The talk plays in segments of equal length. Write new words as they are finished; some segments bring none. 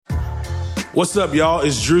What's up, y'all?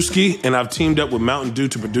 It's Drewski, and I've teamed up with Mountain Dew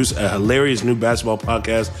to produce a hilarious new basketball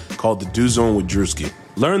podcast called The Dew Zone with Drewski.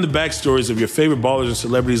 Learn the backstories of your favorite ballers and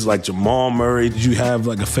celebrities like Jamal Murray. Did you have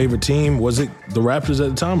like a favorite team? Was it the Raptors at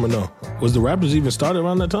the time or no? Was the Raptors even started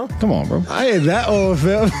around that time? Come on, bro. I ain't that old,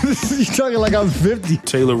 fam. You talking like I'm 50.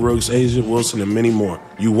 Taylor Rooks, Asia Wilson, and many more.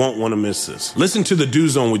 You won't want to miss this. Listen to The Dew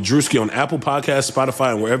Zone with Drewski on Apple Podcasts,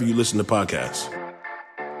 Spotify, and wherever you listen to podcasts.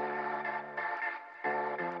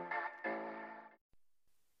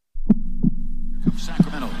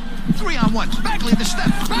 Sacramento. 3-on-1. Bagley the step.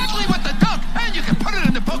 Bagley with the dunk. And you can put it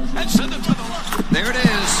in the book and send it to the left. There it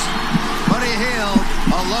is. Buddy Hield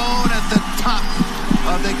alone at the top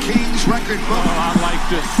of the Kings record book. Oh, I like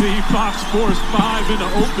to see Fox Sports 5 in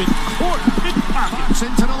the open court. Fox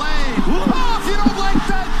into the lane. Oh, if you don't like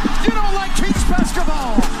that, you don't like Kings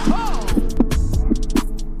basketball. Oh.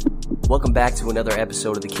 Welcome back to another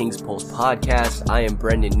episode of the Kings Pulse podcast. I am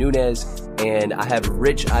Brendan Nunez, and I have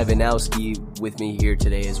Rich Ivanowski with me here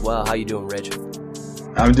today as well. How you doing, Rich?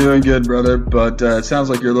 I'm doing good, brother, but it sounds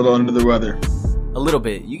like you're a little under the weather. A little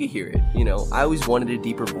bit. You can hear it. You know, I always wanted a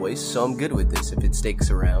deeper voice, so I'm good with this if it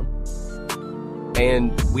sticks around.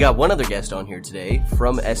 And we got one other guest on here today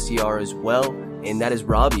from STR as well, and that is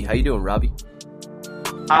Robbie. How you doing, Robbie?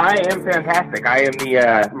 I am fantastic. I am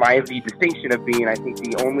the distinction of being, I think,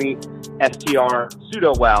 the only STR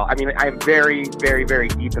pseudo well. I mean, I'm very, very, very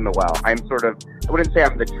deep in the well. I'm sort of, I wouldn't say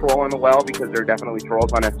I'm the troll in the well because there are definitely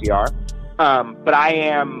trolls on STR. But I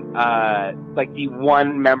am like the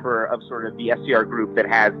one member of sort of the STR group that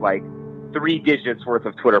has like 3 digits worth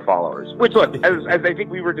of Twitter followers. Which, look, as I think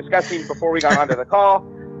we were discussing before we got onto the call,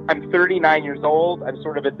 I'm 39 years old. I'm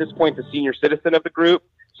sort of at this point the senior citizen of the group.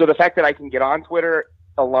 So the fact that I can get on Twitter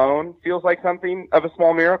alone feels like something of a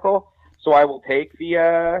small miracle. So I will take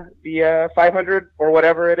the 500 or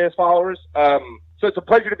whatever it is followers. So it's a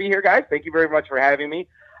pleasure to be here, guys. Thank you very much for having me.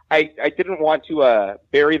 I didn't want to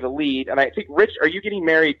bury the lead, and I think, Rich, are you getting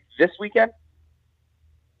married this weekend?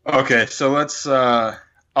 Okay, so let's.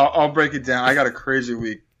 I'll break it down. I got a crazy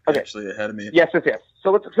week actually ahead of me. Yes.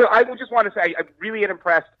 So I just want to say I'm really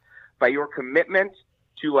impressed by your commitment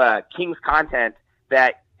to Kings content.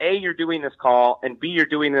 That A, you're doing this call, and B, you're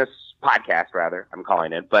doing this podcast, rather, I'm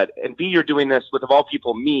calling it, and B, you're doing this with, of all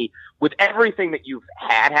people, me, with everything that you've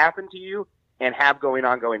had happen to you and have going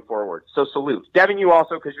forward. So salute. Devin, you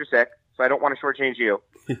also, because you're sick, so I don't want to shortchange you.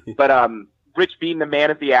 But Rich being the man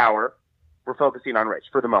of the hour, we're focusing on Rich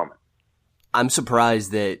for the moment. I'm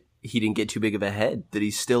surprised that he didn't get too big of a head, that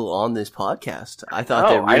he's still on this podcast. I thought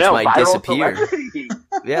that Rich might disappear.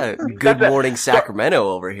 Yeah, good morning Sacramento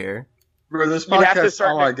over here. Bro, this podcast is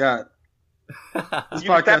all I got. You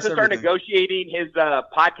just have to start negotiating his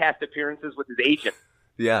podcast appearances with his agent.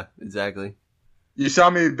 Yeah, exactly. You saw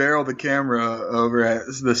me barrel the camera over at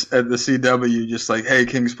the CW, just like, hey,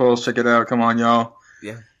 King's Pulse, check it out. Come on, y'all.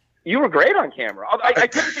 Yeah. You were great on camera. I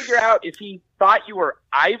couldn't figure out if he thought you were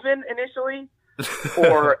Ivan initially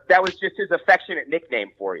or that was just his affectionate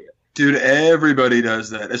nickname for you. Dude, everybody does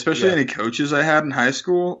that, especially any coaches I had in high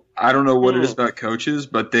school. I don't know what it is about coaches,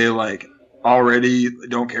 but they, like, already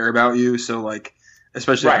don't care about you. So, like,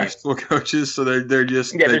 especially high school coaches, so they're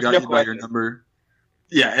just they got you by your number.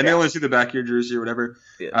 Yeah, and they only see the back of your jersey or whatever.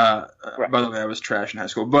 Yeah. By the way, I was trash in high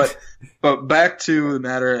school. But back to the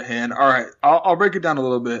matter at hand. All right, I'll break it down a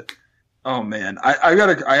little bit. Oh man, I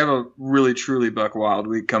have a really truly buck wild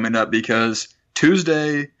week coming up because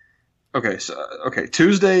Tuesday.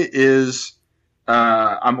 Tuesday is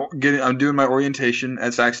I'm doing my orientation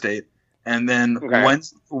at Sac State, and then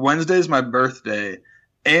Wednesday is my birthday,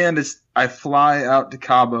 and I fly out to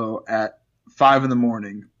Cabo at 5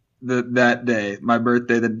 a.m. That day, my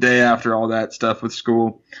birthday, the day after all that stuff with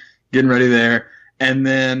school, getting ready there, and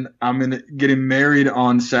then I'm getting married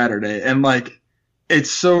on Saturday, and like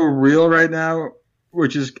it's so real right now,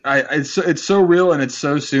 which is it's so real and it's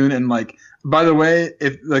so soon, and like by the way,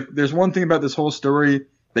 if like there's one thing about this whole story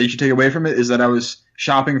that you should take away from it is that I was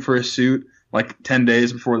shopping for a suit like 10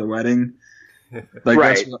 days before the wedding,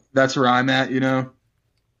 like that's where I'm at, you know.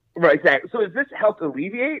 Right, exactly. So has this helped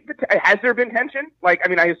alleviate has there been tension? Like, I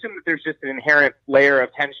mean, I assume that there's just an inherent layer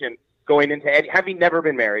of tension going into having never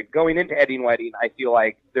been married, going into Eddie wedding. I feel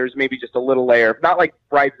like there's maybe just a little layer, not like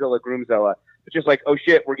bridezilla, groomzilla, but just like, oh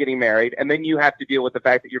shit, we're getting married. And then you have to deal with the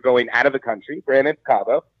fact that you're going out of the country, granted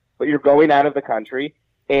Cabo, but you're going out of the country.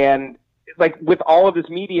 And like with all of this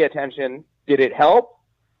media attention, did it help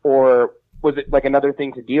or was it like another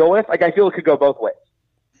thing to deal with? Like, I feel it could go both ways.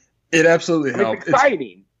 It absolutely helped. It's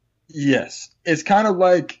exciting. Yes. It's kind of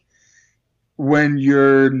like when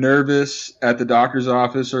you're nervous at the doctor's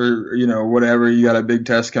office or, you know, whatever, you got a big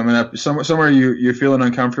test coming up, somewhere you're feeling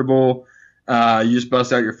uncomfortable you just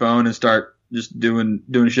bust out your phone and start just doing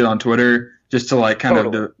shit on Twitter just to like kind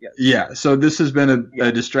of yeah. So this has been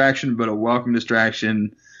a distraction, but a welcome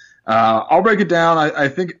distraction. I'll break it down. I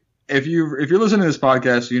think if you're listening to this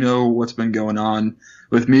podcast, you know what's been going on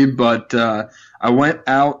with me. But I went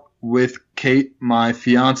out with Kate, my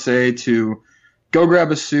fiance, to go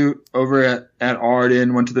grab a suit over at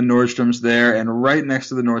Arden. Went to the Nordstrom's there, and right next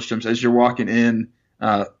to the Nordstrom's, as you're walking in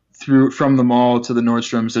from the mall to the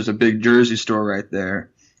Nordstrom's, there's a big jersey store right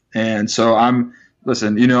there. And so I'm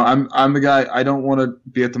the guy. I don't want to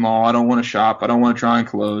be at the mall. I don't want to shop. I don't want to try on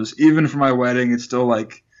clothes. Even for my wedding, it's still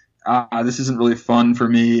like, this isn't really fun for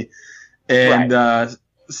me. And, I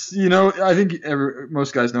think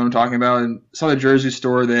most guys know what I'm talking about, and saw the jersey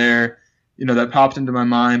store there, that popped into my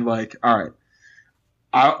mind like, all right,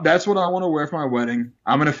 that's what I want to wear for my wedding.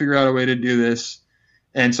 I'm going to figure out a way to do this.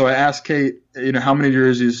 And so I asked Kate, how many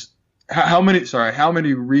retweets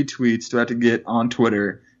do I have to get on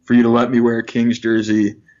Twitter for you to let me wear a Kings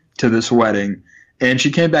jersey to this wedding? And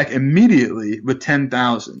she came back immediately with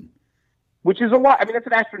 10,000. Which is a lot. I mean, that's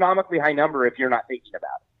an astronomically high number if you're not thinking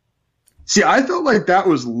about it. See, I felt like that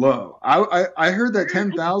was low. I heard that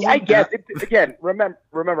 10,000. I guess. Again,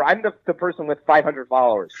 remember, I'm the person with 500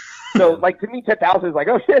 followers. So, like, to me, 10,000 is like,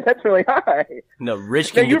 oh, shit, that's really high. No,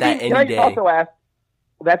 Rich can get that any day. Also ask,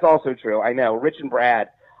 that's also true. I know. Rich and Brad.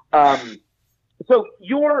 So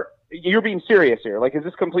you're being serious here. Like, is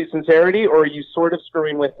this complete sincerity, or are you sort of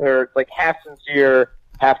screwing with her, like, half sincere,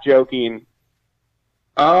 half joking?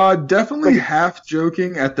 Definitely half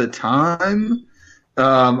joking at the time.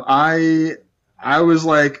 I was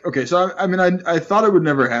like, okay, so I thought it would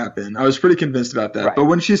never happen. I was pretty convinced about that. Right. But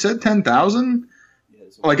when she said 10,000,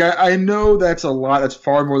 like, I know that's a lot. That's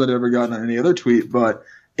far more than I've ever gotten on any other tweet, but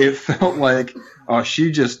it felt like,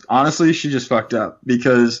 she just fucked up,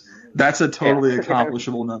 because that's a totally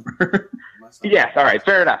accomplishable number. Yes. All right.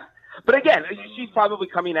 Fair enough. But again, she's probably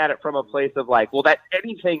coming at it from a place of like, well, that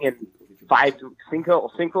anything in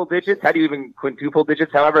single digits, how do you even quintuple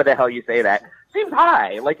digits, however the hell you say that, seems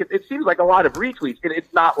high. Like, it seems like a lot of retweets.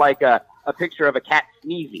 It's not like a picture of a cat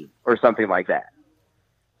sneezing or something like that.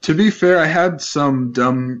 To be fair, I had some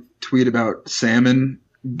dumb tweet about salmon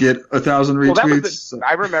get 1,000 retweets.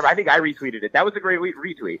 I remember. I think I retweeted it. That was a great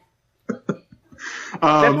retweet.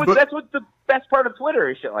 That's what's the best part of Twitter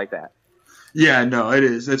is shit like that. Yeah, no, it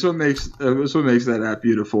is. That's what makes that app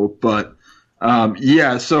beautiful. But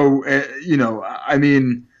yeah, so I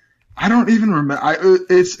mean, I don't even remember.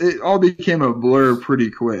 It all became a blur pretty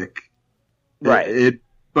quick. Right.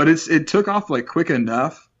 It took off like quick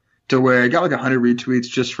enough to where I got like 100 retweets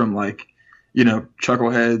just from like,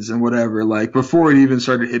 chuckleheads and whatever, like before it even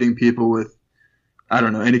started hitting people with, I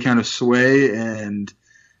don't know, any kind of sway. And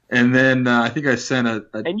then I think I sent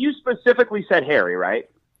and you specifically said Harry, right?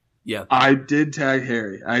 Yeah. I did tag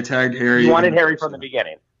Harry. I tagged Harry. You wanted Harry from the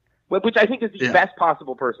beginning, which I think is the best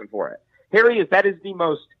possible person for it. Harry that is the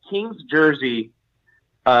most Kings jersey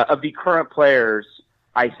of the current players,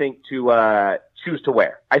 I think, to choose to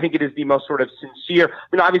wear. I think it is the most sort of sincere.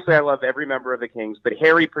 I mean, obviously, I love every member of the Kings, but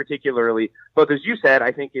Harry particularly, both as you said,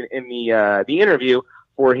 I think in the interview,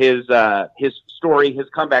 for his story, his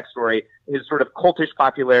comeback story, his sort of cultish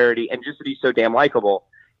popularity, and just that he's so damn likable,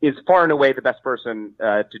 is far and away the best person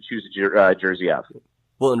to choose a jersey of.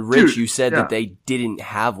 Well, and Rich, you said that they didn't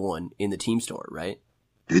have one in the team store, right?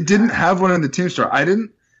 They didn't have one in the team store. I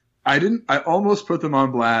almost put them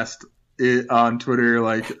on blast on Twitter,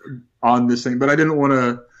 like on this thing, but I didn't want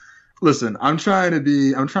to. Listen, I'm trying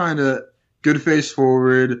to good face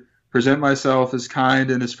forward, present myself as kind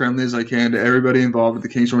and as friendly as I can to everybody involved with the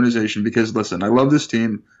Kings organization, because listen, I love this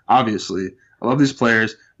team, obviously. I love these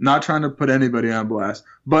players. Not trying to put anybody on blast,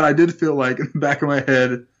 but I did feel like in the back of my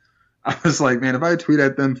head, I was like, man, if I tweet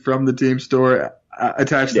at them from the team store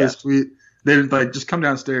attached to this tweet, they'd like just come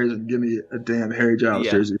downstairs and give me a damn Harry Giles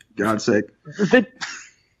jersey, for God's sake.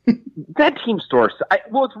 That team store,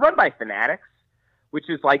 it's run by Fanatics, which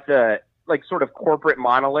is like the sort of corporate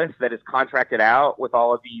monolith that is contracted out with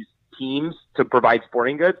all of these teams to provide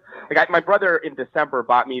sporting goods. Like my brother in December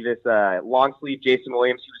bought me this long sleeve Jason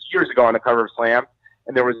Williams. He was years ago on the cover of Slam,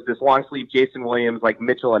 and there was this long sleeve Jason Williams like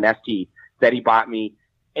Mitchell and ST that he bought me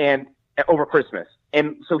and over Christmas.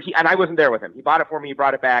 And so I wasn't there with him. He bought it for me. He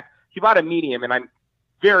brought it back. He bought a medium, and I'm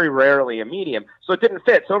very rarely a medium, so it didn't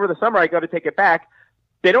fit. So over the summer, I go to take it back.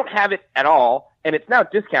 They don't have it at all, and it's now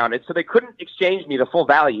discounted, so they couldn't exchange me the full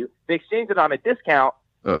value. They exchanged it on a discount,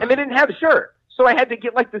 and they didn't have the shirt. So I had to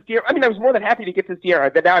get like this deer. I mean, I was more than happy to get this deer,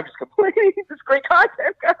 but now I'm just complaining. This great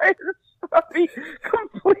content, guys. About me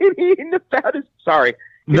complaining about it. Sorry.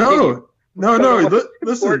 No.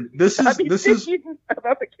 Listen, this is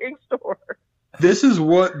about the King store. This is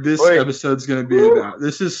what this episode's going to be about.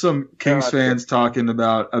 This is some Kings fans talking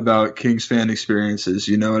about Kings fan experiences.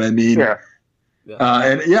 You know what I mean? Yeah.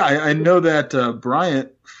 I know that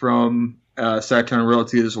Bryant from Sacktown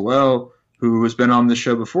Realty as well, who has been on the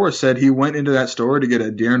show before, said he went into that store to get a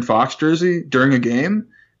De'Aaron Fox jersey during a game,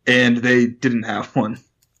 and they didn't have one.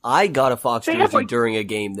 I got a Fox jersey during a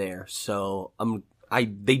game there, so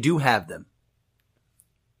they do have them.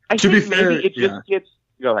 To be fair, maybe it just gets.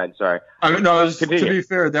 Go ahead. Sorry. To be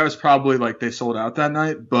fair, that was probably like they sold out that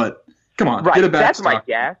night. But come on, right? Get it back. That's my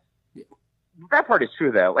guess. That part is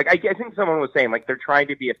true, though. Like I think someone was saying, like they're trying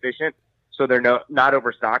to be efficient, so they're not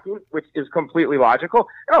overstocking, which is completely logical.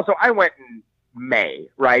 And also, I went in May,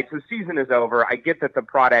 right? So the season is over. I get that the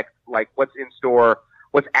product, like what's in store,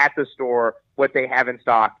 what's at the store, what they have in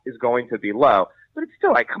stock is going to be low. But it's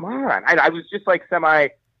still like, come on. I was just like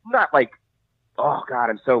not like, oh God,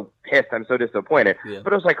 I'm so pissed. I'm so disappointed. Yeah.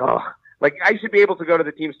 But I was like, oh, like I should be able to go to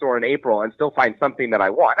the team store in April and still find something that I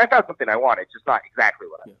want. I found something I wanted, just not exactly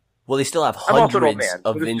what I want. Well, they still have hundreds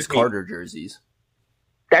of Vince Carter jerseys.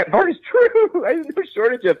 That part is true. There's no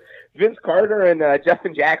shortage of Vince Carter and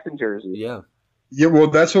Justin Jackson jerseys. Yeah. Yeah, well,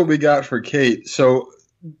 that's what we got for Kate. So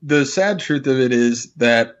the sad truth of it is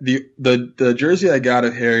that the jersey I got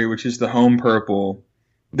of Harry, which is the home purple,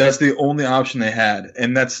 that's the only option they had.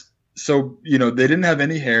 And that's so, they didn't have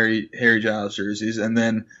any Harry Giles jerseys. And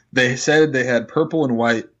then they said they had purple and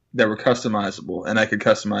white that were customizable, and I could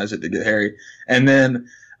customize it to get Harry. And then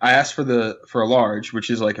I asked for a large, which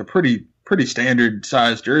is like a pretty standard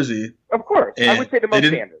size jersey. Of course. I would say the most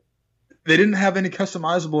standard. They didn't have any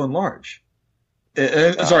customizable in large.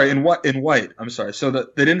 Sorry, in white. I'm sorry. So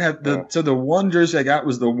they didn't have so the one jersey I got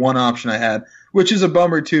was the one option I had, which is a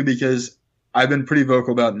bummer too, because I've been pretty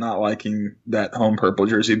vocal about not liking that home purple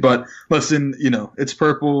jersey. But listen, it's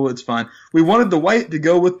purple. It's fine. We wanted the white to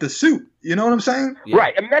go with the suit. You know what I'm saying? Yeah.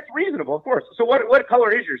 Right. I mean, that's reasonable, of course. So what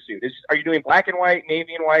color is your suit? Are you doing black and white,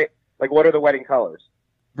 navy and white? Like, what are the wedding colors?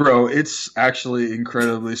 Bro, it's actually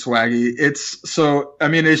incredibly swaggy. It's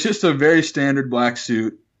just a very standard black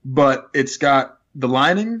suit, but it's got the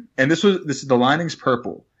lining, and the lining's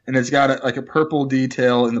purple, and it's got a purple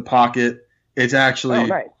detail in the pocket. It's actually,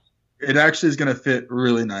 nice. It actually is going to fit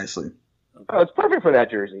really nicely. Oh, it's perfect for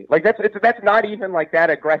that jersey. Like that's not even like that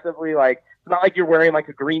aggressively. Like it's not like you're wearing like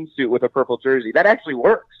a green suit with a purple jersey. That actually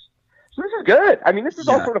works. So this is good. I mean, this is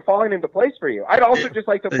all sort of falling into place for you. I'd also just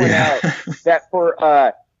like to point out that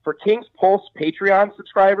for King's Pulse Patreon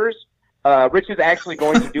subscribers, Rich is actually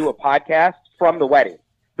going to do a podcast from the wedding,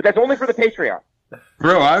 but that's only for the Patreon.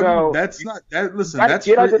 Bro, that's not that. Listen, that's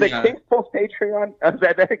get under the King's Pulse Patreon.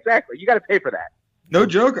 Exactly. You got to pay for that. No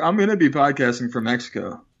joke. I'm going to be podcasting from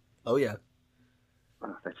Mexico. Oh yeah.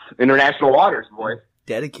 That's international waters, boys.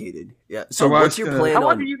 Dedicated. Yeah. So what's your plan? How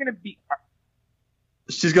long are you going to be?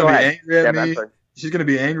 She's going to be angry at me. She's going to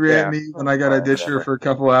be angry at me when I got to ditch her for a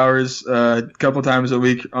couple hours, a couple times a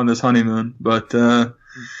week on this honeymoon. But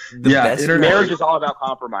marriage is all about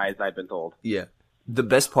compromise, I've been told. Yeah. The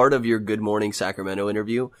best part of your Good Morning Sacramento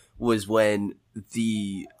interview was when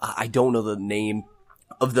I don't know the name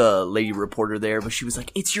of the lady reporter there, but she was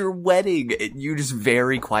like, "It's your wedding." And you just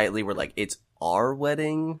very quietly were like, "It's our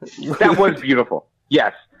wedding." That was beautiful.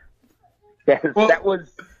 Yes. That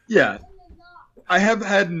was. Yeah. I have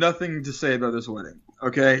had nothing to say about this wedding.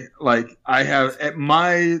 Okay. Like I have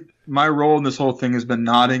my role in this whole thing has been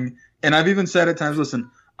nodding. And I've even said at times,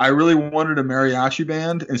 listen, I really wanted a mariachi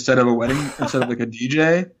band instead of a wedding, instead of like a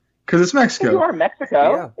DJ, because it's Mexico. Well, you are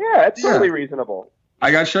Mexico. Yeah, it's totally reasonable.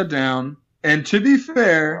 I got shut down. And to be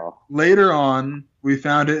fair, later on, we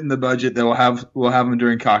found it in the budget that we'll have them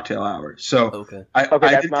during cocktail hour. So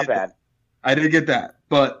that's not bad. I did get that.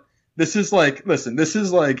 But this is like, listen, this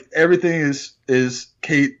is like everything is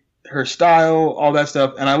Kate, her style, all that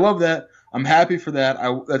stuff. And I love that. I'm happy for that. I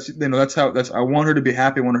want her to be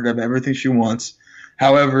happy. I want her to have everything she wants.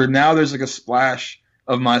 However, now there's like a splash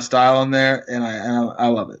of my style in there, and I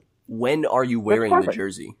love it. When are you wearing the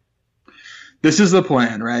jersey? This is the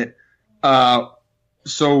plan, right?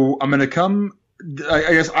 So I'm gonna come.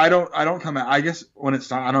 I guess I don't come out. I guess when it's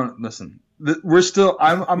time, I don't listen. We're still.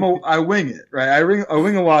 I wing it, right? I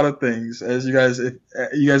wing a lot of things, as you guys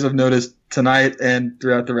have noticed tonight and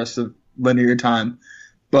throughout the rest of linear time.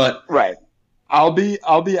 But right. I'll be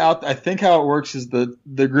out. I think how it works is the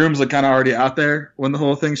groom's like kind of already out there when the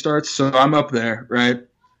whole thing starts. So I'm up there, right?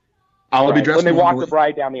 I'll be dressed when they walk the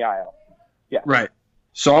bride down the aisle. Yeah. Right.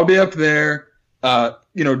 So I'll be up there,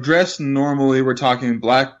 dressed normally. We're talking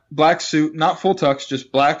black suit, not full tux,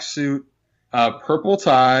 just black suit, purple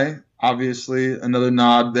tie, obviously another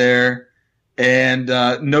nod there, and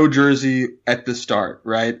no jersey at the start,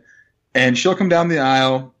 right? And she'll come down the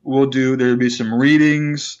aisle. There'll be some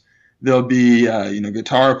readings. There'll be,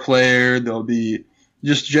 guitar player. There'll be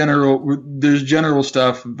just there's general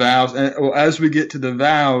stuff, vows. And as we get to the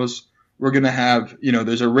vows, we're going to have,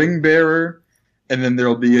 there's a ring bearer and then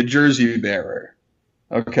there'll be a jersey bearer.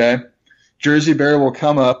 Okay. Jersey bearer will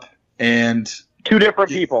come up and. 2 different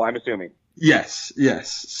people, I'm assuming. Yes.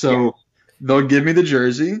 So they'll give me the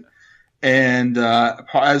jersey. And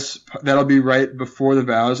that'll be right before the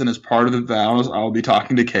vows, and as part of the vows, I'll be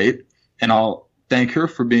talking to Kate, and I'll thank her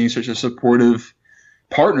for being such a supportive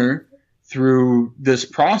partner through this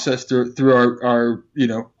process, through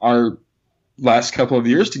our last couple of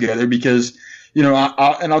years together. Because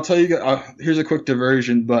I'll tell you, here's a quick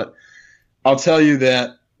diversion, but I'll tell you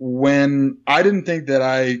that when I didn't think that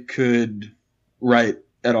I could write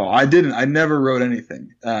at all. I never wrote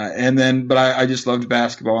anything. But I just loved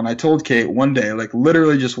basketball. And I told Kate one day, like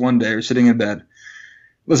literally just one day, we're sitting in bed,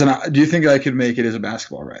 listen, do you think I could make it as a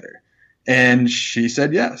basketball writer? And she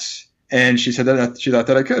said yes. And she said that she thought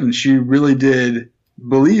that I could. And she really did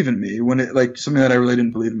believe in me something that I really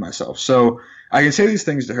didn't believe in myself. So I can say these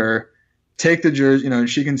things to her, take the jersey, and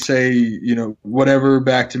she can say, whatever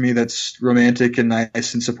back to me that's romantic and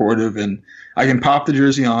nice and supportive. And I can pop the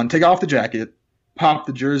jersey on, take off the jacket, pop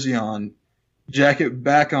the jersey on, jacket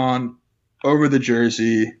back on, over the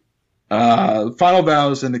jersey, final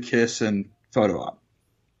vows and the kiss and photo op.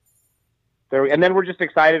 And then we're just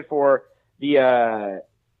excited for the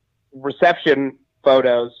reception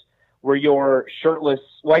photos where you're shirtless.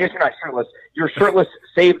 Well, I guess you're not shirtless. You're shirtless,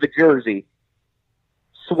 save the jersey,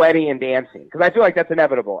 sweaty and dancing. Because I feel like that's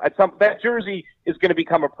inevitable. That jersey is going to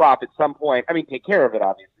become a prop at some point. I mean, take care of it,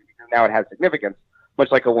 obviously, because now it has significance,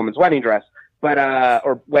 much like a woman's wedding dress. But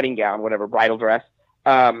or wedding gown, whatever, bridal dress.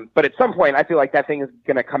 But at some point, I feel like that thing is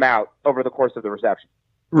going to come out over the course of the reception.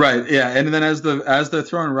 Right. Yeah. And then as they're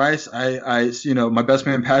throwing rice, I my best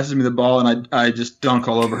man passes me the ball and I just dunk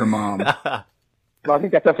all over her mom. Well, I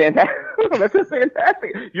think that's a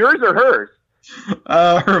fantastic. Yours or hers?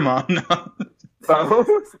 Her mom. No.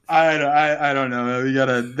 Both. I don't know. You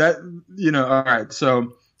gotta All right.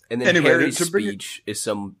 So and then anyway, Harry's speech is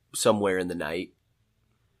somewhere in the night.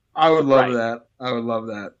 I would love that. I would love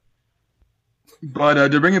that. But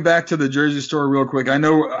to bring it back to the jersey store real quick, I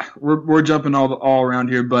know we're jumping all around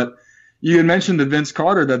here, but you had mentioned to Vince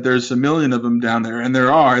Carter that there's a million of them down there, and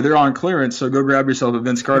they're on clearance, so go grab yourself a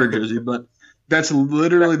Vince Carter jersey. But that's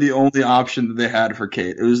literally the only option that they had for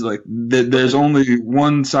Kate. It was like there's only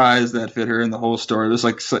one size that fit her in the whole store. It was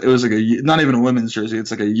like not even a women's jersey.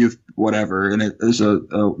 It's like a youth whatever, and it was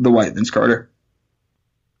the white Vince Carter.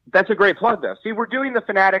 That's a great plug, though. See, we're doing the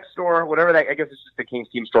Fanatics store, whatever that. I guess it's just the Kings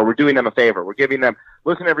Team store. We're doing them a favor. We're giving them.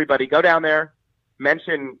 Listen, everybody, go down there,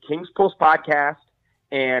 mention Kings Pulse Podcast,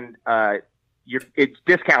 and it's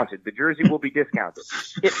discounted. The jersey will be discounted.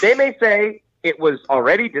 They may say it was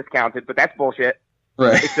already discounted, but that's bullshit.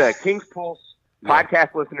 Right. It's a Kings Pulse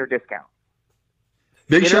podcast listener discount.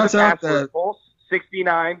 Big shouts out to Pulse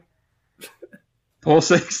 69. Pulse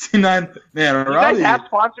 69. Man, you guys have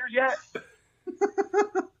sponsors yet?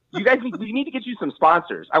 You guys, we need to get you some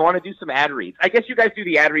sponsors. I want to do some ad reads. I guess you guys do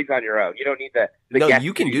the ad reads on your own. You don't need the no, guests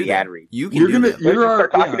you can to do the ad reads. You can do that. Let's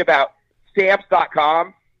start talking about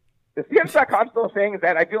stamps.com. Is stamps.com still a thing? Is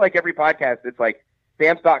that, I feel like every podcast, it's like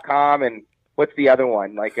stamps.com and what's the other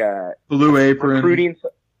one? Like Blue Apron. Recruiting.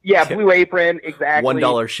 Yeah, Blue Apron, exactly.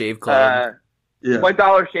 $1 Shave Club.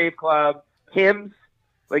 $1 Shave Club. Hims.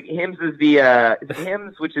 Like Hims is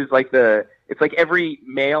Hims, which is like it's like every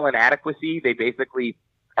male inadequacy they basically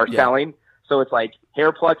are selling. So it's like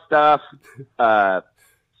hair plug stuff,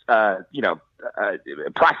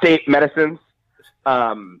 prostate medicines, stuff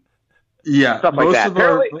like that.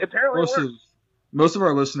 Apparently most of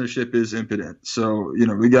our listenership is impotent, so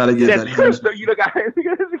we got to get that's that. True. So you got to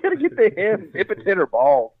get the Hims, impotent or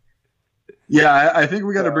balls. Yeah, I think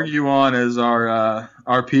we got to bring you on as our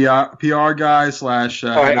PR guy /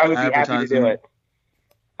 I would be happy to do it.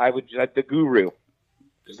 I would the guru.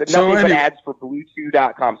 Nothing but ads for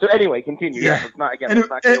BlueChew.com. So anyway, continue. Yeah. Let's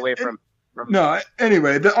not get away from. No,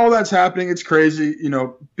 anyway, all that's happening. It's crazy.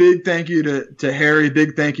 Big thank you to Harry.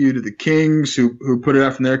 Big thank you to the Kings who put it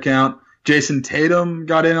out from their account. Jason Tatum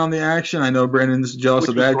got in on the action. I know Brandon's jealous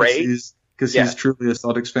of that because he's truly a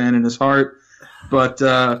Celtics fan in his heart. But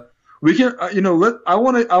we can, I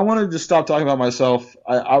want to just stop talking about myself.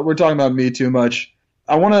 We're talking about me too much.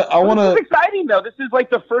 I want to. This is exciting though. This is like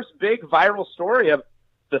the first big viral story of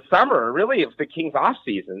the summer, really, of the Kings off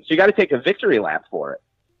season. So you got to take a victory lap for it.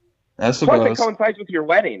 I suppose. Plus, it coincides with your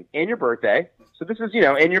wedding and your birthday. So this is,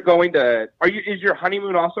 and you're going to. Is your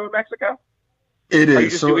honeymoon also in Mexico? It is. Are you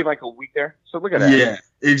just doing like a week there? So look at that. Yeah,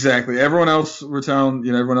 exactly. Everyone else, we're telling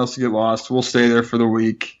everyone else to get lost. We'll stay there for the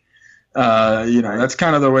week. That's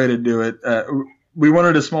kind of the way to do it. We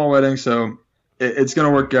wanted a small wedding, so it's going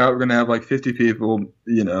to work out. We're going to have like 50 people,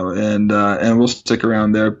 and we'll stick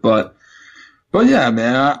around there. But yeah,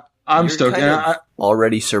 man, I'm stoked.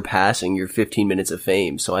 Already surpassing your 15 minutes of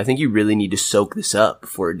fame, so I think you really need to soak this up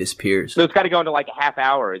before it disappears. So it's got to go into like a half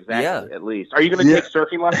hour, exactly, at least. Are you going to take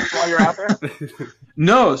surfing lessons while you're out there?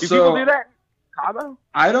 No. Do people do that in Cabo?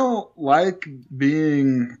 I don't like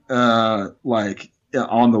being on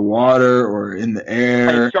the water or in the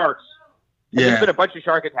air. Like sharks. There's been a bunch of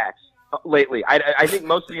shark attacks lately. I think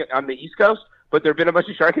mostly on the East Coast, but there have been a bunch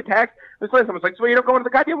of shark attacks. This last someone's like, so you don't go into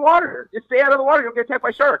the goddamn water. Just stay out of the water. You'll get attacked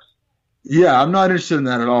by sharks. Yeah, I'm not interested in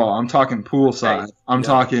that at all. I'm talking poolside. Right. I'm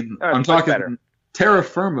talking terra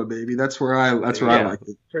firma, baby. That's where I like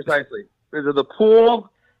it. Precisely. There's the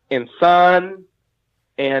pool and sun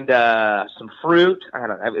and some fruit. I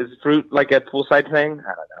don't know. Is fruit like a poolside thing? I don't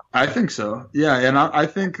know. I think so. Yeah, and I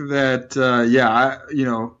think that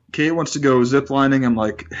Kate wants to go zip lining. I'm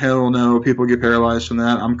like, hell no. People get paralyzed from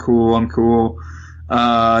that. I'm cool.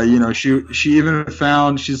 She even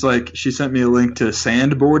she sent me a link to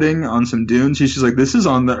sandboarding on some dunes. She's like, this is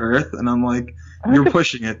on the earth. And I'm like, you're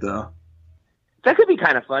pushing it though. That could be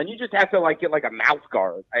kind of fun. You just have to get like a mouth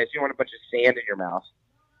guard. I assume you want a bunch of sand in your mouth.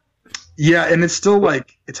 Yeah. And it's still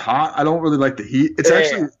it's hot. I don't really like the heat. It's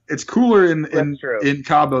it's cooler in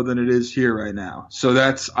Cabo than it is here right now. So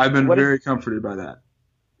I've been very comforted by that.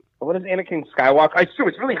 What is Anakin Skywalker? It's true.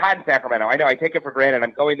 It's really hot in Sacramento. I know. I take it for granted.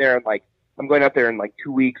 I'm going there and I'm going out there in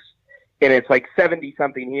 2 weeks, and it's 70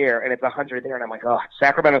 something here, and it's 100 there, and I'm like, oh,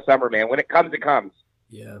 Sacramento summer, man. When it comes, it comes.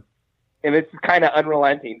 Yeah. And it's kind of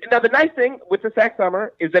unrelenting. Now, the nice thing with the Sac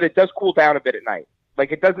summer is that it does cool down a bit at night.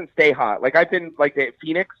 It doesn't stay hot. I've been to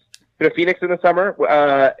Phoenix. In the summer.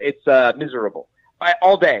 It's miserable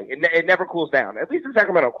all day. It never cools down. At least in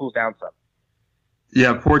Sacramento, it cools down some.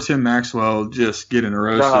 Yeah, poor Tim Maxwell just getting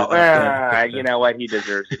roasted. You know what? He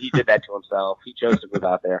deserves it. He did that to himself. He chose to move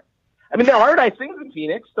out there. I mean, there are nice things in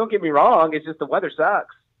Phoenix. Don't get me wrong. It's just the weather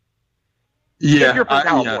sucks. Yeah, you're from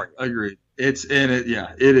California. Yeah, agreed. It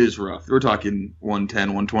is rough. We're talking 110,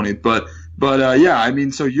 120. But I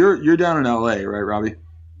mean, so you're down in LA, right, Robbie?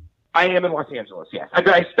 I am in Los Angeles. Yes,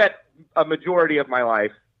 I spent a majority of my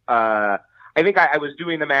life. I think I was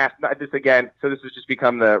doing the math. Not this again. So this has just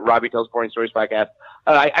become the Robbie Tells Boring Stories podcast.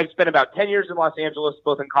 I've spent about 10 years in Los Angeles,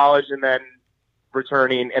 both in college and then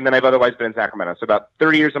returning, and then I've otherwise been in Sacramento. So about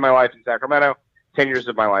 30 years of my life in Sacramento, 10 years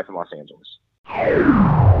of my life in Los Angeles.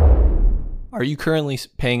 Are you currently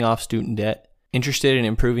paying off student debt? Interested in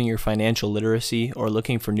improving your financial literacy or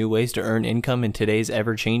looking for new ways to earn income in today's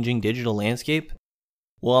ever-changing digital landscape?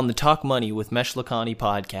 Well, on the Talk Money with Mesh Lakhani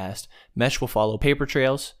podcast, Mesh will follow paper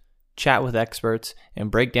trails, chat with experts,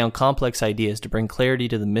 and break down complex ideas to bring clarity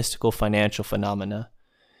to the mystical financial phenomena.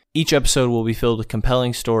 Each episode will be filled with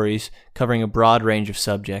compelling stories covering a broad range of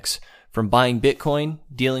subjects, from buying Bitcoin,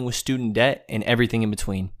 dealing with student debt, and everything in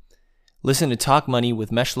between. Listen to Talk Money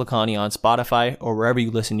with Mesh Lakhani on Spotify or wherever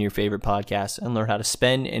you listen to your favorite podcasts and learn how to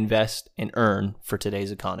spend, invest, and earn for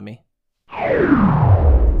today's economy.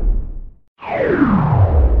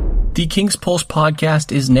 The King's Pulse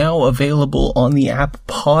podcast is now available on the app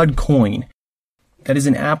Podcoin. That is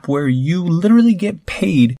an app where you literally get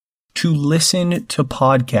paid to listen to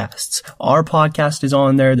podcasts. Our podcast is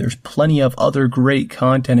on there. There's plenty of other great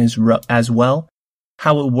content as well.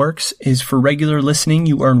 How it works is for regular listening,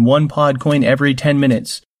 you earn 1 Podcoin every 10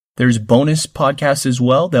 minutes. There's bonus podcasts as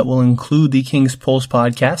well that will include the King's Pulse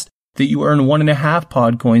podcast that you earn 1.5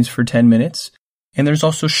 Podcoins for 10 minutes. And there's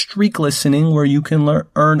also streak listening where you can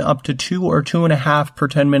earn up to 2 or 2.5 per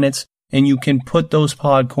 10 minutes, and you can put those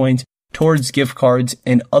Podcoins towards gift cards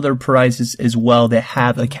and other prizes as well that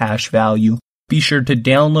have a cash value. Be sure to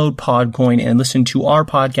download Podcoin and listen to our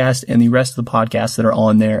podcast and the rest of the podcasts that are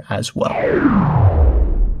on there as well.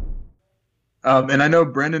 And I know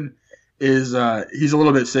Brendan is he's a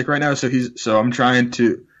little bit sick right now, so I'm trying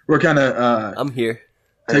to. We're kind of. I'm here.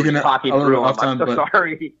 Taking a little bit off time, but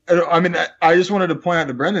sorry. I mean, I just wanted to point out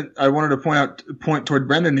to Brendan. I wanted to point toward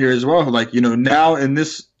Brendan here as well. Now in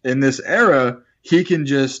this era, he can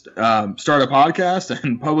just start a podcast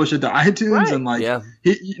and publish it to iTunes, and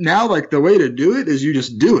now the way to do it is you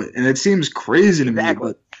just do it, and it seems crazy to me.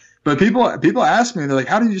 But people ask me, they're like,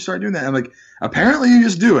 "How did you start doing that?" I'm like, apparently you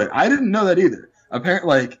just do it. I didn't know that either.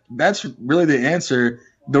 Apparently, that's really the answer.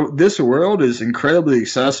 This world is incredibly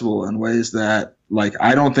accessible in ways that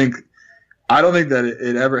I don't think that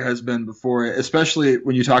it ever has been before. Especially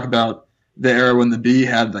when you talk about the era when the Bee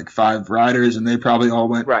had like 5 writers, and they probably all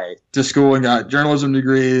went to school and got journalism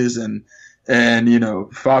degrees and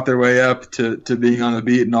fought their way up to being on the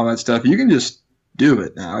beat and all that stuff. You can just do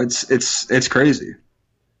it now. It's crazy.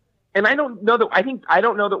 And I don't know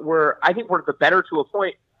that we're the better to a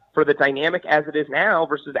point for the dynamic as it is now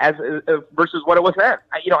versus what it was then.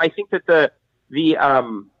 I think that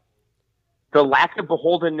the lack of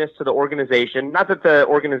beholdenness to the organization, not that the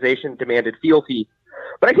organization demanded fealty,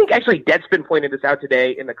 but I think actually Deadspin pointed this out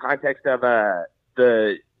today in the context of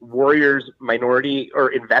the Warriors minority or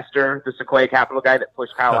investor, the Sequoia Capital guy that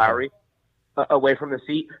pushed Kyle Lowry away from the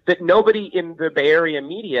seat, that nobody in the Bay Area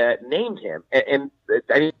media named him. And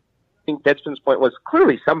I think Deadspin's point was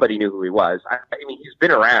clearly somebody knew who he was. I mean, he's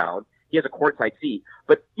been around. He has a courtside seat.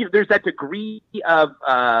 But there's that degree of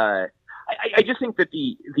I just think that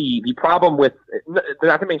the problem with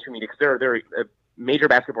not the mainstream media, because they're major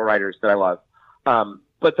basketball writers that I love,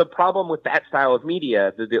 but the problem with that style of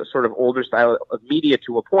media, the sort of older style of media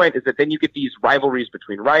to a point, is that then you get these rivalries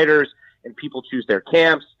between writers and people choose their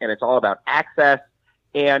camps, and it's all about access.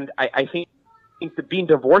 And I think that being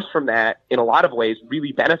divorced from that in a lot of ways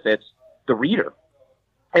really benefits the reader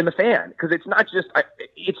and the fan, because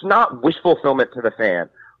it's not wish fulfillment to the fan.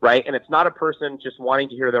 Right. And it's not a person just wanting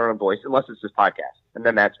to hear their own voice, unless it's this podcast. And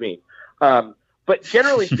then that's me. But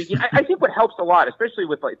generally speaking, I think what helps a lot, especially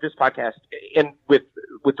with like this podcast and with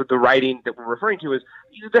the writing that we're referring to, is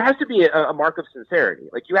there has to be a mark of sincerity.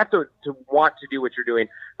 Like you have to want to do what you're doing,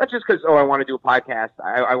 not just because, I want to do a podcast.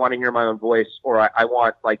 I want to hear my own voice, or I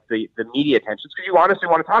want like the media attention. It's because you honestly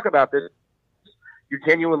want to talk about this. You're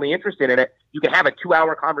genuinely interested in it. You can have a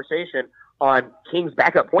 2-hour conversation on Kings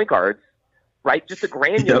backup point guards. Right? Just the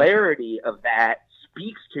granularity of that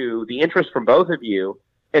speaks to the interest from both of you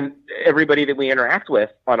and everybody that we interact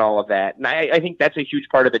with on all of that. And I think that's a huge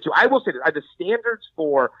part of it too. I will say that the standards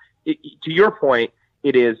for, to your point,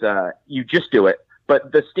 it is, you just do it.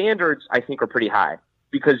 But the standards I think are pretty high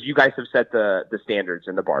because you guys have set the standards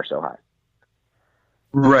and the bar so high.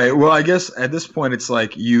 Right. Well, I guess at this point it's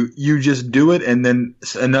like you just do it, and then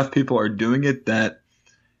enough people are doing it that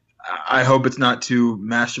I hope it's not too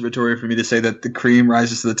masturbatory for me to say that the cream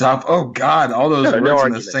rises to the top. Oh, God, all those words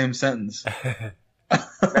in the same sentence.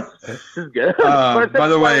 This is good. By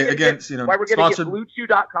the way, again, why we're going to get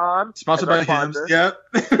BlueChew.com. Sponsored by Hims. Yeah.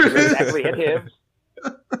 Exactly, at Hims.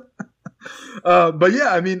 But yeah,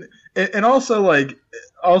 I mean, and also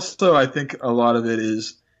I think a lot of it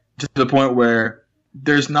is to the point where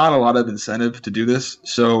there's not a lot of incentive to do this.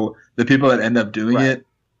 So the people that end up doing it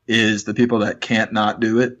is the people that can't not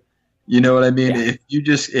do it. You know what I mean? Yeah.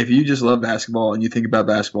 If you just love basketball and you think about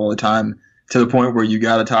basketball all the time to the point where you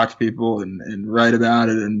got to talk to people and write about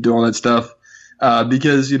it and do all that stuff,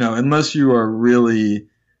 because unless you are really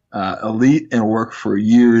elite and work for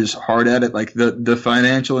years hard at it, like the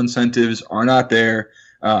financial incentives are not there,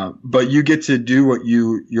 but you get to do what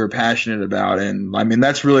you're passionate about, and I mean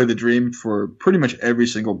that's really the dream for pretty much every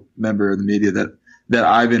single member of the media that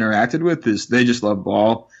I've interacted with, is they just love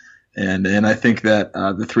ball. And I think that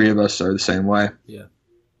the three of us are the same way. Yeah,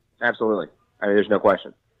 absolutely. I mean, there's no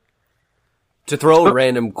question. To throw a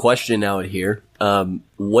random question out here,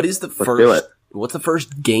 what's the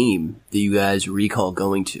first game that you guys recall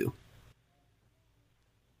going to?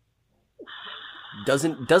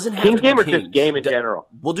 Doesn't have Kings to be game or Kings. just game in general?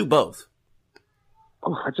 We'll do both.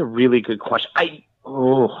 Oh, that's a really good question. I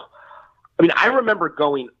mean, I remember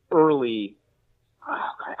going early.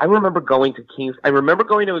 I remember going to Kings. I remember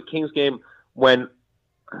going to a Kings game when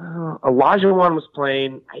Olajuwon was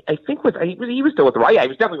playing. I think he was still with the Rockets. Yeah, he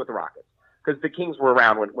was definitely with the Rockets because the Kings were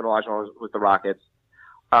around when Olajuwon was with the Rockets.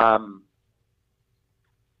 But I'm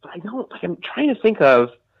trying to think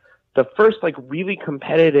of the first really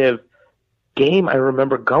competitive game I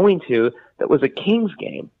remember going to that was a Kings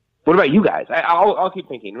game. What about you guys? I'll keep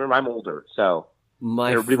thinking. Remember, I'm older, so.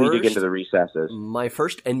 I really dig into the recesses. My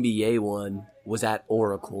first NBA one was at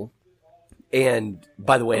Oracle. And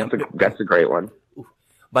by the way, that's a great one.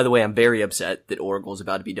 By the way, I'm very upset that Oracle is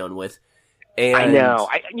about to be done with. And I know.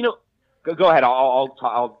 Go ahead.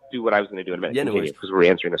 I'll do what I was going to do in a minute. Yeah, because we're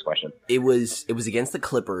answering this question. It was against the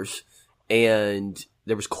Clippers, and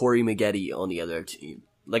there was Corey Maggette on the other team.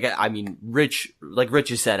 Rich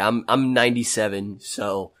has said, I'm 97,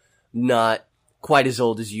 so not quite as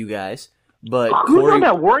old as you guys. But who's on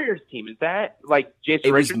that Warriors team? Is that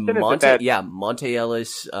Jason Richardson? Monte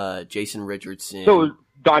Ellis, Jason Richardson. So it was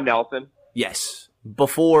Don Nelson? Yes.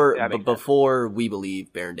 Before we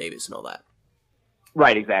believe Baron Davis and all that.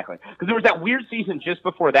 Right, exactly. Because there was that weird season just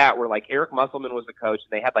before that where Eric Musselman was the coach,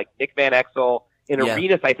 and they had Nick Van Exel, and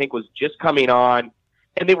Arenas I think was just coming on,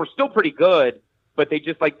 and they were still pretty good. but they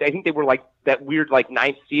just I think they were like that weird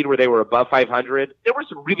ninth seed where they were above 500. There were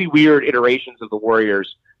some really weird iterations of the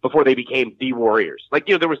Warriors before they became the Warriors.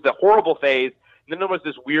 There was the horrible phase, and then there was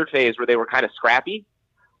this weird phase where they were kind of scrappy,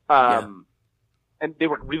 and they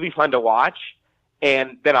were really fun to watch.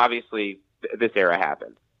 And then obviously this era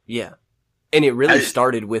happened. Yeah, and it really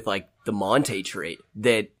started with the Monte trade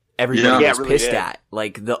that everybody was really pissed did. at.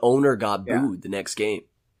 The owner got booed the next game.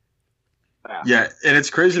 Yeah, and it's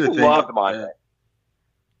crazy to think. Loved Monte.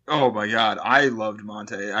 Oh my God, I loved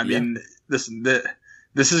Monte. I mean, listen,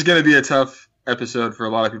 this is going to be a tough episode for a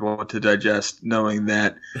lot of people to digest, knowing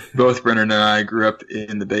that both Brennan and I grew up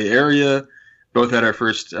in the Bay Area, both had our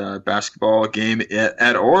first basketball game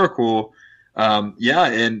at Oracle. I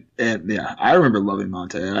remember loving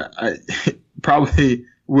Monte. I probably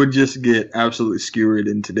would just get absolutely skewered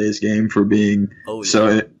in today's game for being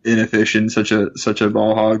so inefficient, such a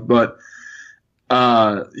ball hog. But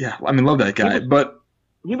love that guy. But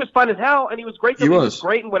he was fun as hell, and he was great. He was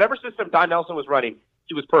great in whatever system Don Nelson was running.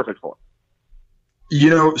 He was perfect for.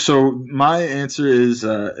 So my answer is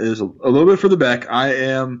a little bit further back. I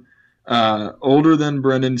am older than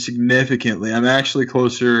Brendan significantly. I'm actually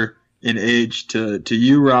closer in age to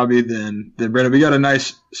you, Robbie, than Brendan. We got a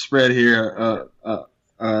nice spread here.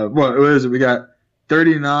 What is it? We got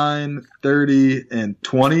 39, 30, and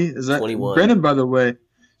 20. Is that 21? Brendan, by the way.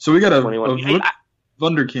 So we got a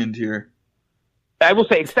wunderkind here. I will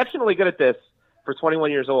say exceptionally good at this for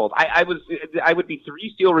 21 years old. I would be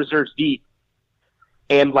 3 steel reserves deep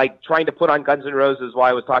and trying to put on Guns N' Roses while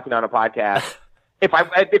I was talking on a podcast.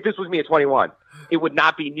 if this was me at 21, it would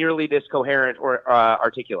not be nearly this coherent or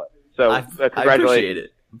articulate. So congratulations.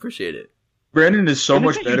 I appreciate it. Brandon is so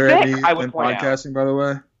much better at me than podcasting, by the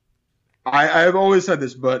way. I've always said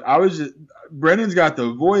this, but Brendan's got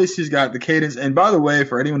the voice, he's got the cadence, and by the way,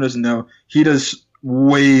 for anyone who doesn't know, he does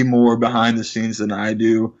way more behind the scenes than I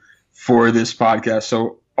do for this podcast.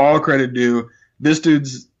 So all credit due. This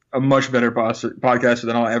dude's a much better podcaster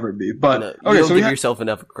than I'll ever be. But you don't give yourself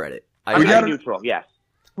enough credit. I'm neutral. Yes.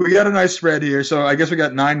 We got a nice spread here. So I guess we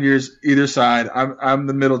got 9 years either side. I'm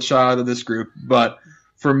the middle child of this group, but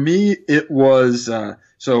for me, it was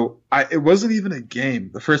it wasn't even a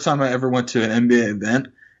game. The first time I ever went to an NBA event,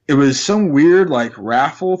 it was some weird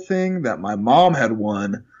raffle thing that my mom had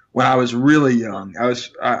won when I was really young.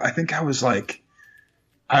 I think I was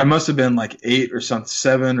I must have been 8 or something,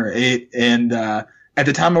 7 or 8, and at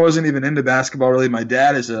the time I wasn't even into basketball really. My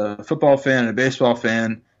dad is a football fan and a baseball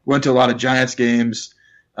fan. Went to a lot of Giants games,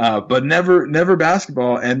 but never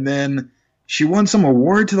basketball. And then she won some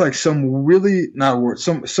award to some really not award,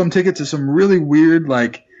 some ticket to some really weird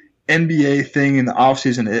NBA thing in the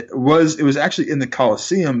offseason. It was actually in the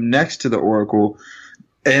Coliseum next to the Oracle,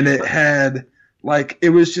 and it had it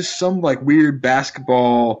was just some weird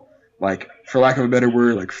basketball, for lack of a better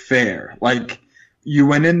word, fair. You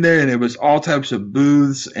went in there and it was all types of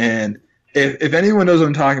booths, and if anyone knows what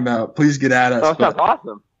I'm talking about, please get at us. Oh, that's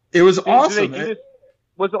awesome. It was awesome.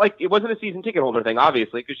 Was it it wasn't a season ticket holder thing,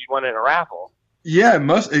 obviously, because you won it in a raffle? Yeah,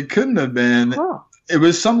 it couldn't have been. Huh. It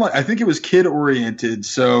was some I think it was kid oriented.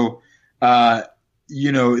 So, there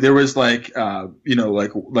was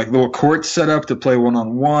little courts set up to play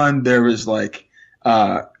 1-on-1. There was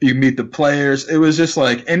you meet the players. It was just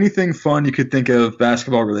anything fun you could think of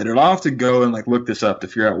basketball related. I'll have to go and look this up to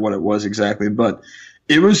figure out what it was exactly, but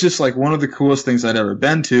it was just one of the coolest things I'd ever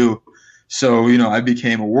been to. So, I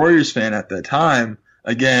became a Warriors fan at that time.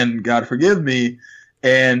 Again, God forgive me.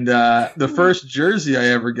 And the first jersey I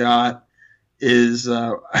ever got was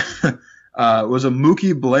a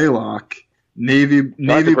Mookie Blaylock navy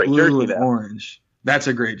blue and orange. That's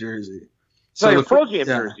a great jersey. So the Pearl Jam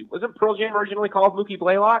jersey. Wasn't Pearl Jam originally called Mookie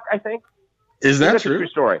Blaylock, I think? Is that that's true? A true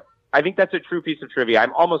story. I think that's a true piece of trivia.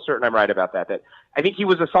 I'm almost certain I'm right about that. That I think he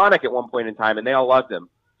was a Sonic at one point in time, and they all loved him.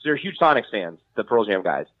 So they're huge Sonics fans, the Pearl Jam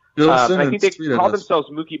guys. I think they called themselves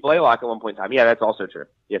Mookie Blaylock at one point in time. Yeah, that's also true.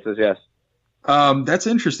 Yes. That's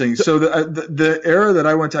interesting. So the era that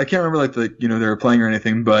I went to, I can't remember they were playing or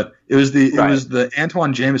anything, but it was the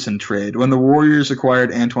Antoine Jameson trade when the Warriors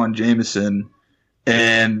acquired Antoine Jameson,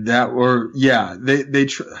 and it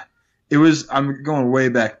was, I'm going way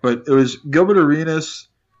back, but it was Gilbert Arenas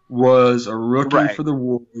was a rookie for the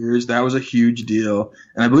Warriors. That was a huge deal,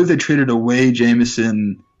 and I believe they traded away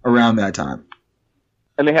Jameson around that time.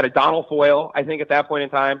 And they had a Donald Foyle, I think, at that point in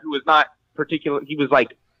time, who was not particular. He was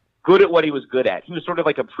good at what he was good at. He was sort of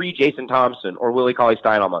like a pre-Jason Thompson or Willie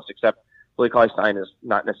Cauley-Stein almost, except Willie Cauley-Stein is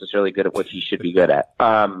not necessarily good at what he should be good at.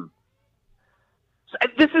 I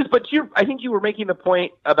think you were making the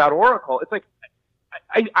point about Oracle. It's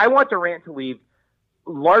I want Durant to leave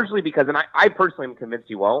largely because, and I personally am convinced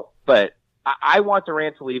he won't, but I want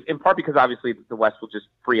Durant to leave, in part because obviously the West will just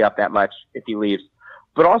free up that much if he leaves.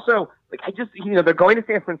 But also, like, they're going to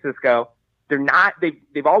San Francisco. They're not,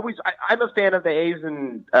 they've always, I'm a fan of the A's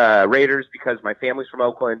and Raiders because my family's from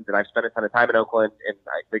Oakland and I've spent a ton of time in Oakland,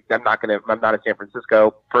 and I'm not a San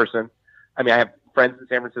Francisco person. I mean, I have friends in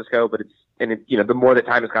San Francisco, but the more that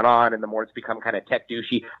time has gone on and the more it's become kind of tech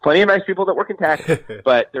douchey. Plenty of nice people that work in tech,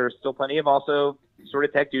 but there's still plenty of also sort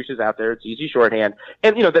of tech douches out there. It's easy shorthand.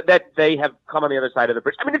 And, that they have come on the other side of the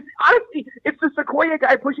bridge. I mean, it's the Sequoia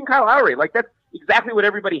guy pushing Kyle Lowry. Like, that's exactly what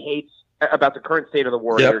everybody hates about the current state of the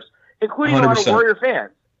Warriors, including 100%. A lot of Warrior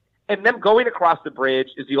fans. And them going across the bridge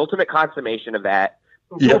is the ultimate consummation of that.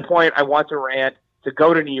 To a point, I want Durant to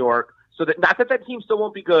go to New York so that, not that team still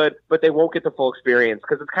won't be good, but they won't get the full experience,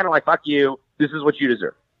 because it's kind of like, fuck you, this is what you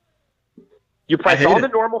deserve. You priced all the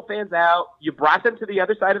normal fans out. You brought them to the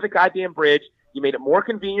other side of the goddamn bridge. You made it more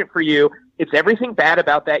convenient for you. It's everything bad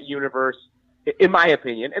about that universe, in my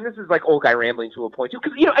opinion. And this is like old guy rambling to a point, too.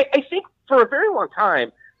 Because, I think for a very long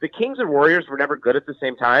time, the Kings and Warriors were never good at the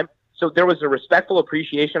same time. So there was a respectful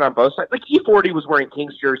appreciation on both sides. Like, E40 was wearing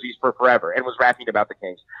Kings jerseys for forever and was rapping about the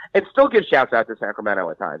Kings. And still gives shouts out to Sacramento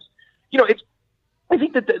at times. I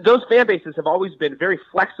think that those fan bases have always been very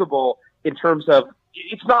flexible in terms of,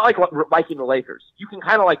 it's not like liking the Lakers. You can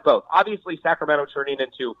kind of like both. Obviously, Sacramento turning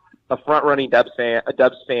into a front-running Dubs fan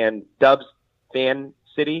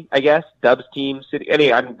city, I guess. Dubs team city.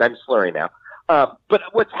 Anyway, I'm slurring now. But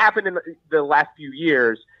what's happened in the last few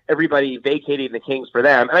years, everybody vacating the Kings for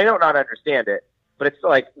them, and I don't not understand it, but it's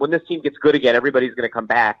like when this team gets good again, everybody's going to come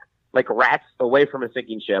back like rats away from a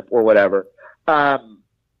sinking ship or whatever.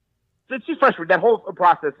 It's just frustrating. That whole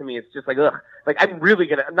process to me, it's just like, ugh. Like, I'm really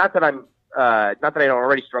going to, not that I don't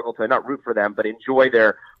already struggle to not root for them, but enjoy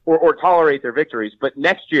their, or tolerate their victories. But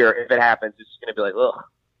next year, if it happens, it's going to be like, ugh.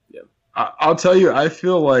 Yeah. I'll tell you, I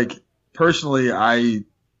feel like, personally,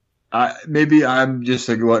 maybe I'm just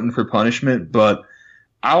a glutton for punishment, but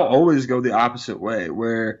I'll always go the opposite way,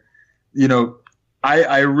 where,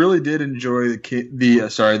 I really did enjoy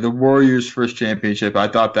the Warriors' first championship. I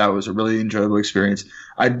thought that was a really enjoyable experience.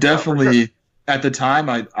 I definitely, at the time,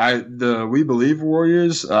 the We Believe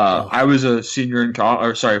Warriors, I was a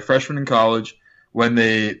freshman in college when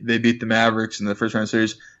they beat the Mavericks in the first round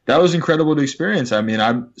series. That was incredible to experience. I mean,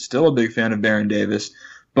 I'm still a big fan of Baron Davis,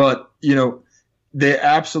 but, they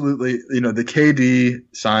absolutely, the KD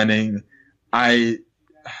signing, I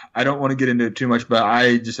don't want to get into it too much, but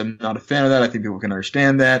I just am not a fan of that. I think people can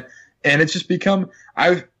understand that. And it's just become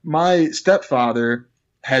my stepfather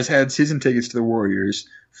has had season tickets to the Warriors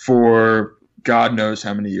for God knows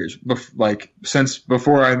how many years, since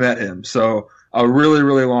before I met him. So a really,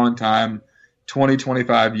 really long time, 20,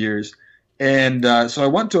 25 years. And so I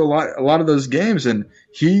went to a lot of those games, and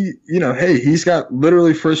he's got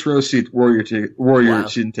literally first row seat Warrior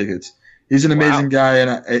season tickets. He's an amazing guy,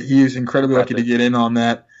 and he's incredibly lucky to get in on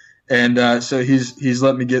that. And so he's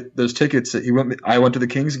let me get those tickets. I went to the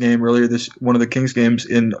Kings game one of the Kings games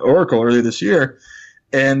in Oracle earlier this year,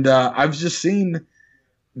 and I've just seen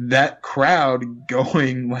that crowd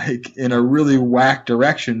going like in a really whack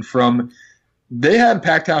direction. They had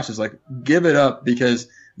packed houses, like give it up, because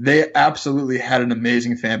they absolutely had an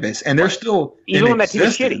amazing fan base, and they're still even in when that team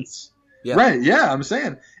is existence. shitty. Yeah. Right? Yeah, I'm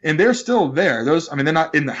saying, and they're still there. They're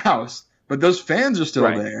not in the house, but those fans are still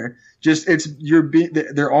there. Just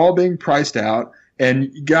they're all being priced out, and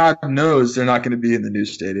God knows they're not going to be in the new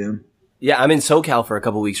stadium. Yeah, I'm in SoCal for a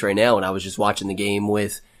couple weeks right now, and I was just watching the game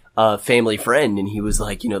with a family friend, and he was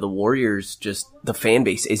like, the Warriors, just the fan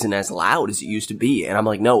base isn't as loud as it used to be. And I'm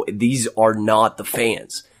like, no, these are not the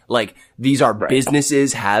fans. Like, these are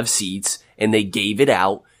businesses have seats, and they gave it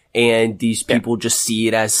out, and these people just see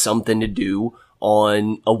it as something to do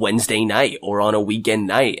on a Wednesday night or on a weekend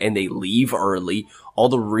night, and they leave early. All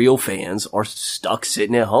the real fans are stuck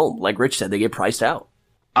sitting at home. Like Rich said, they get priced out.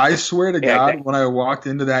 I swear to God, when I walked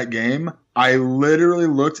into that game, I literally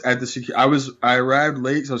looked at the security. I arrived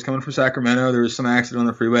late because I was coming from Sacramento. There was some accident on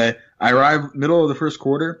the freeway. I arrived middle of the first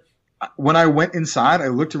quarter. When I went inside, I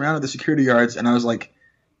looked around at the security guards, and I was like,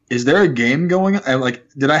 is there a game going on? And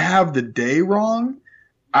did I have the day wrong?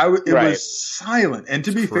 It was silent. And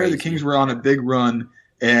to be fair, the Kings were on a big run,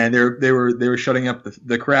 and they were shutting up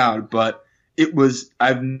the crowd, but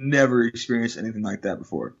I've never experienced anything like that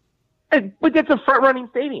before. But that's a front-running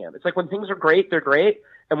stadium. It's like when things are great, they're great.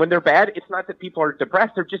 And when they're bad, it's not that people are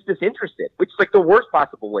depressed. They're just disinterested, which is like the worst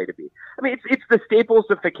possible way to be. I mean, it's the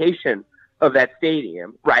Staplesification of that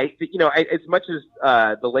stadium, right? As much as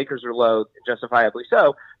the Lakers are low, justifiably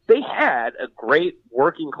so, they had a great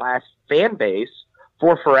working-class fan base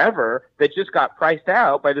for forever that just got priced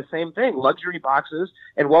out by the same thing, luxury boxes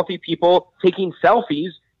and wealthy people taking selfies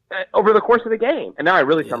over the course of the game. And now I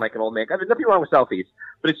really sound like an old man. I mean, nothing wrong with selfies,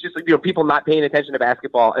 but it's just like, people not paying attention to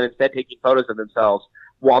basketball and instead taking photos of themselves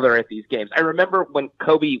while they're at these games. I remember when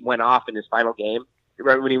Kobe went off in his final game,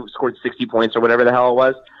 right when he scored 60 points or whatever the hell it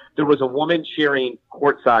was, there was a woman cheering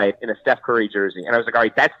courtside in a Steph Curry jersey. And I was like, all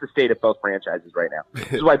right, that's the state of both franchises right now.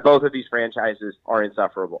 This is why both of these franchises are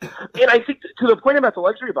insufferable. And I think to the point about the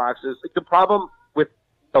luxury boxes, like the problem with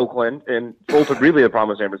Oakland and ultimately the problem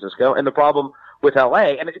with San Francisco and the problem with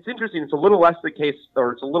LA, and it's interesting, it's a little less the case,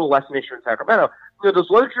 or it's a little less an issue in Sacramento. Those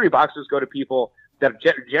luxury boxes go to people that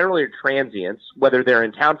generally are transients, whether they're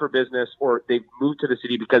in town for business or they've moved to the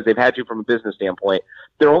city because they've had to from a business standpoint.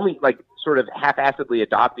 They're only like sort of half-assedly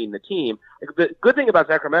adopting the team. The good thing about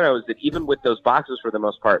Sacramento is that even with those boxes, for the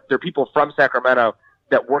most part, they're people from Sacramento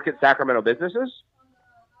that work at Sacramento businesses,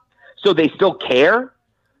 so they still care.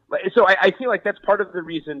 So I feel like that's part of the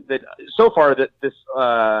reason that so far that this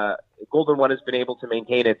Golden One has been able to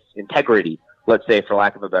maintain its integrity, let's say, for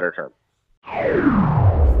lack of a better term.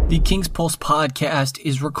 The King's Pulse podcast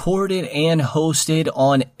is recorded and hosted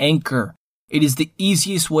on Anchor. It is the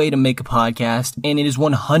easiest way to make a podcast, and it is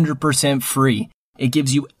 100% free. It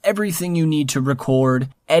gives you everything you need to record,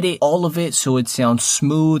 edit all of it so it sounds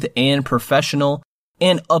smooth and professional,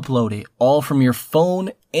 and upload it all from your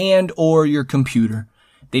phone and or your computer.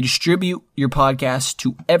 They distribute your podcast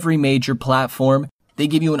to every major platform. They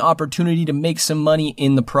give you an opportunity to make some money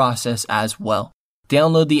in the process as well.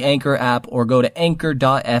 Download the Anchor app or go to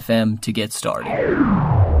anchor.fm to get started.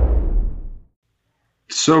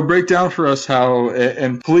 So break down for us how,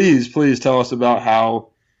 and please tell us about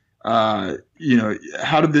how, how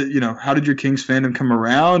did your Kings fandom come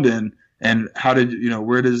around, and how did,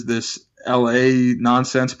 where does this LA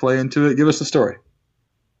nonsense play into it? Give us the story.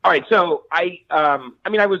 All right, so I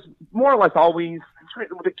was more or less always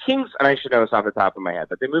the Kings, and I should know this off the top of my head,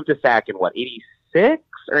 but they moved to Sac in 86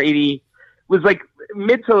 or 80? It was like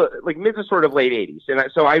mid to sort of late 80s,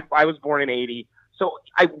 and so I was born in 80, so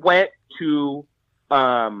I went to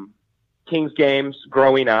Kings games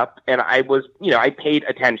growing up, and I was, I paid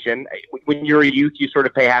attention. When you're a youth, you sort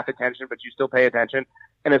of pay half attention, but you still pay attention.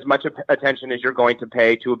 And as much attention as you're going to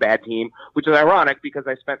pay to a bad team, which is ironic because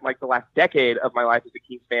I spent like the last decade of my life as a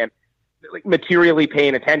Kings fan, like materially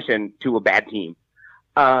paying attention to a bad team.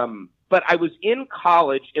 But I was in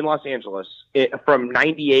college in Los Angeles from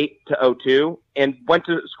 98 to 02 and went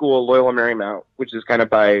to school at Loyola Marymount, which is kind of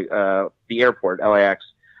by the airport, LAX,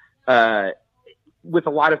 with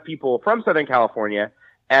a lot of people from Southern California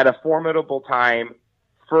at a formidable time.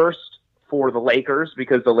 First, for the Lakers,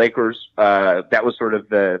 because the Lakers, that was sort of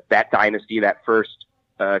that dynasty, that first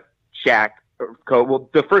Shaq,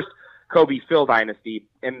 the first Kobe Phil dynasty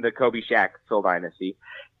and the Kobe Shaq Phil dynasty.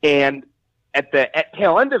 And at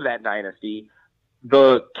tail end of that dynasty,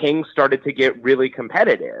 the Kings started to get really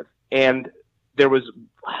competitive. And there was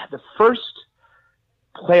the first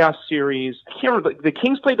playoff series. I can't remember. The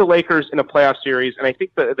Kings played the Lakers in a playoff series, and I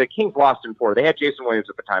think the Kings lost in 4. They had Jason Williams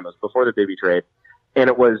at the time. It was before the Bibby trade. And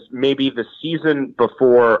it was maybe the season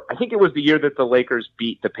before, I think it was the year that the Lakers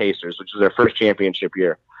beat the Pacers, which was their first championship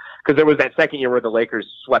year. Because there was that second year where the Lakers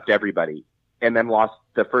swept everybody and then lost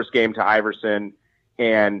the first game to Iverson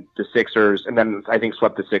and the Sixers, and then I think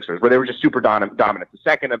swept the Sixers, where they were just super dominant, the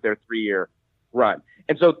second of their 3-year run.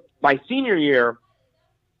 And so my senior year,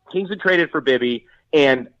 Kings had traded for Bibby,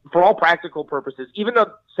 and for all practical purposes, even though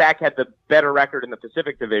Sac had the better record in the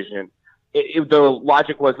Pacific Division, the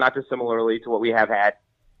logic was not dissimilarly to what we have had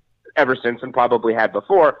ever since and probably had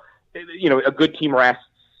before. A good team rests.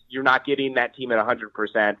 You're not getting that team at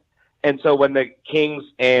 100%. And so when the Kings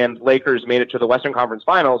and Lakers made it to the Western Conference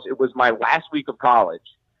Finals, it was my last week of college.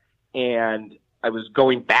 And I was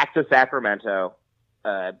going back to Sacramento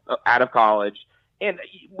out of college. And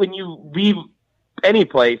when you leave any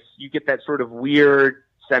place, you get that sort of weird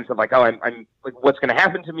sense of like, oh, I'm like, what's going to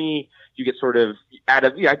happen to me? You get sort of out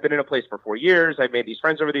of, I've been in a place for 4 years. I've made these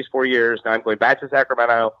friends over these 4 years. Now I'm going back to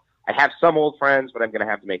Sacramento. I have some old friends, but I'm going to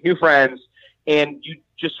have to make new friends. And you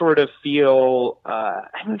just sort of feel,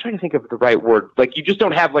 I'm trying to think of the right word. Like you just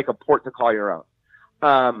don't have like a port to call your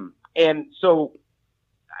own. And so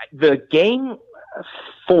the game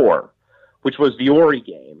 4, which was the Ori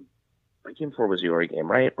game, game 4 was the Ori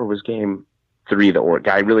game, right? Or was game 3 the Ori?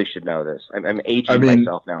 I really should know this. I'm aging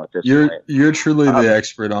myself now at this point. You're truly the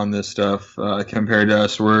expert on this stuff compared to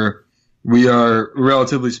us. We are,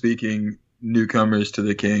 relatively speaking, newcomers to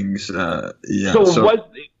the Kings.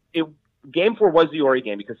 Game 4 was the Ori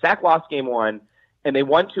game because Sac lost game 1 and they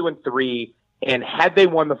won 2 and 3. And had they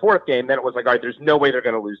won the 4th game, then it was like, all right, there's no way they're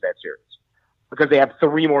going to lose that series. because they have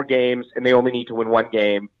 3 more games and they only need to win 1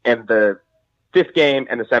 game, and the 5th game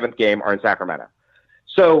and the 7th game are in Sacramento.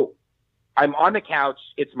 So I'm on the couch.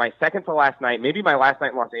 It's my second to last night, maybe my last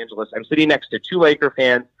night in Los Angeles. I'm sitting next to 2 Laker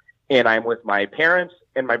fans, and I'm with my parents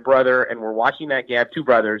and my brother, and we're watching that game. I have 2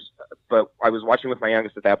 brothers, but I was watching with my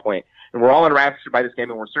youngest at that point. And we're all enraptured by this game,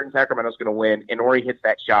 and we're certain Sacramento's going to win. And Ori hits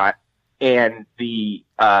that shot, and the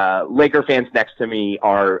Laker fans next to me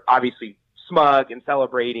are obviously smug and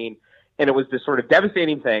celebrating. And it was this sort of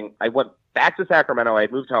devastating thing. I went back to Sacramento. I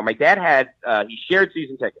had moved home. My dad had he shared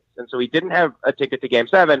season tickets, and so he didn't have a ticket to Game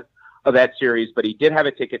 7 of that series, but he did have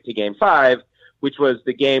a ticket to Game 5, which was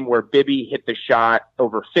the game where Bibby hit the shot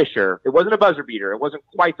over Fisher. It wasn't a buzzer beater. It wasn't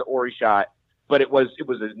quite the Ori shot, but it was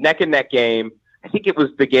a neck-and-neck game. I think it was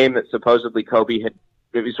the game that supposedly Kobe had,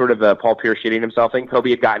 it was sort of Paul Pierce shitting himself thing. Kobe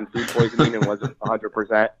had gotten food poisoning and wasn't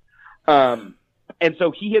 100%. And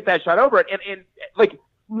so he hit that shot over it. And like,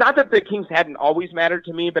 not that the Kings hadn't always mattered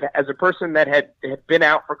to me, but as a person that had been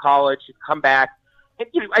out for college, had come back, and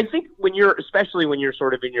I think especially when you're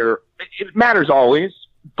sort of in your, it matters always,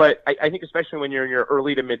 but I think especially when you're in your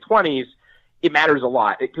early to mid-20s, it matters a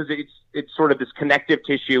lot because it's sort of this connective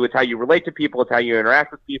tissue. It's how you relate to people. It's how you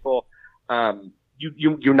interact with people.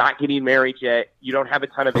 You're not getting married yet. You don't have a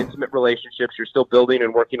ton of intimate relationships. You're still building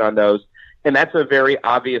and working on those. And that's a very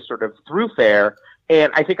obvious sort of thoroughfare.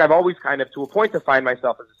 And I think I've always kind of, to a point, defined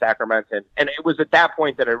myself as a Sacramentan. And it was at that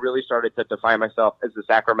point that I really started to define myself as a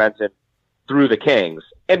Sacramentan through the Kings.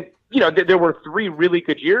 And, there were 3 really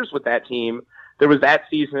good years with that team. There was that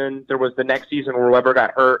season. There was the next season where Webber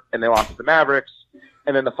got hurt and they lost to the Mavericks.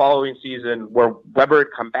 And then the following season where Webber had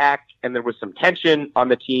come back and there was some tension on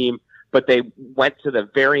the team, but they went to the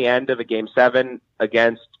very end of a Game 7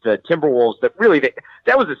 against the Timberwolves that really,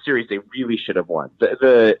 that was a series they really should have won.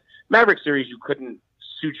 The Maverick series, you couldn't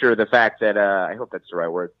suture the fact that, I hope that's the right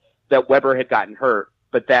word, that Webber had gotten hurt,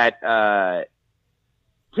 but that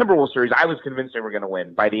Timberwolves series, I was convinced they were going to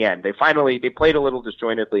win by the end. They played a little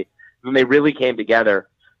disjointedly, and they really came together,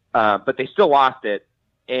 but they still lost it.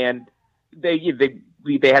 And they had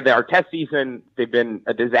the Artest season. They've been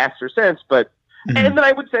a disaster since, but, and then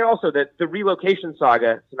I would say also that the relocation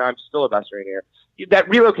saga, so now I'm still about here, that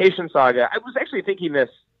relocation saga, I was actually thinking this,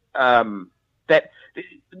 that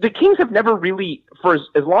the Kings have never really, for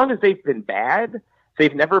as long as they've been bad,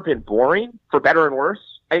 they've never been boring, for better and worse.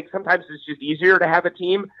 I think sometimes it's just easier to have a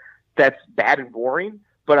team that's bad and boring,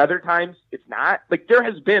 but other times it's not. Like, there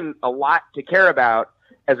has been a lot to care about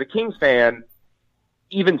as a Kings fan,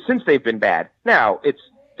 even since they've been bad. Now,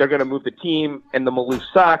 they're going to move the team, and the Maloof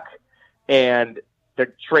suck, and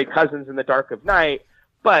they're Trey Cousins in the dark of night,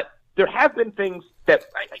 but there have been things that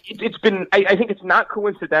I think it's not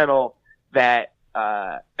coincidental that,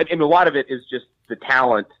 and a lot of it is just the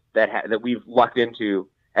talent that we've lucked into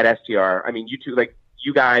at STR. I mean, you two, like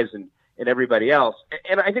you guys and everybody else.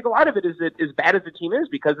 And I think a lot of it is that as bad as the team is,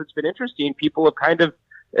 because it's been interesting, people have kind of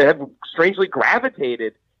strangely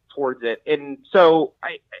gravitated towards it. And so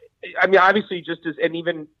I mean, obviously and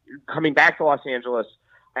even coming back to Los Angeles,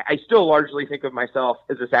 I still largely think of myself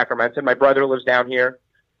as a Sacramentan. My brother lives down here.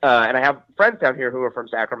 And I have friends down here who are from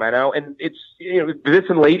Sacramento, and it's, this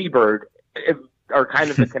and Lady Bird are kind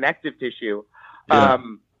of the connective tissue. Yeah.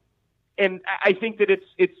 And I think that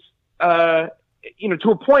it's to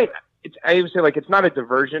a point, I would say, like, it's not a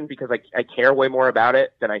diversion because I care way more about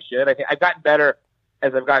it than I should. I think I've gotten better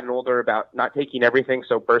as I've gotten older about not taking everything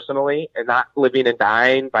so personally and not living and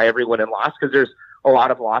dying by every win and loss, because there's a lot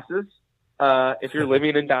of losses if you're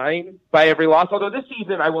living and dying by every loss. Although this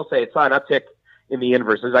season, I will say, it's on an uptick in the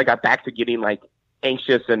inverse, as I got back to getting like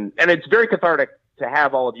anxious and it's very cathartic to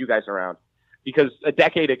have all of you guys around, because a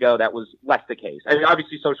decade ago that was less the case. I mean,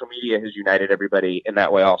 obviously social media has united everybody in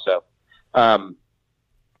that way also.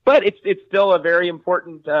 But it's still a very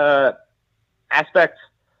important aspect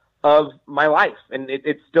of my life, and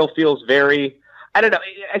it still feels very, I don't know,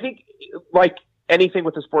 I think like anything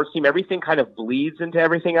with the sports team, everything kind of bleeds into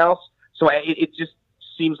everything else. So it just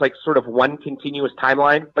seems like sort of one continuous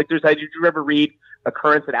timeline. Like did you ever read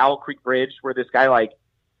Occurrence at Owl Creek Bridge, where this guy like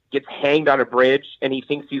gets hanged on a bridge and he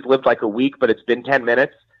thinks he's lived like a week, but it's been 10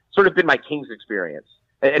 minutes? Sort of been my Kings experience.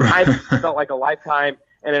 At times it felt like a lifetime,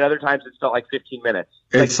 and at other times it felt like 15 minutes.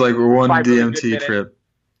 It's like one DMT trip.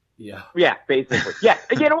 Yeah, basically. Yeah,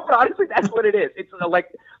 you know what? Honestly, that's what it is. It's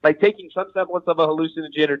like taking some semblance of a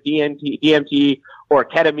hallucinogen or DMT or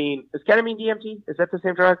ketamine. Is ketamine DMT? Is that the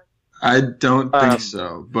same drug? I don't think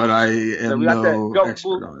so, but I am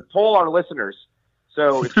expert on it. Poll our listeners.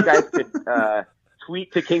 So if you guys could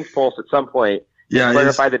tweet to King's Pulse at some point and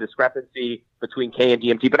clarify the discrepancy between K and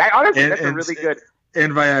DMT. But I honestly, that's a really good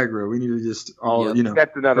and Viagra. We need to just all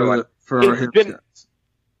That's another one.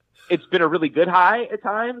 It's been a really good high at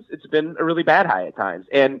times. It's been a really bad high at times.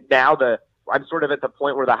 And now I'm sort of at the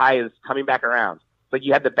point where the high is coming back around. It's like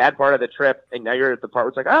you had the bad part of the trip, and now you're at the part where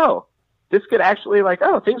it's like, oh, this could actually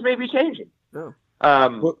things may be changing. Oh.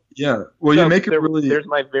 Well, you make it really. There's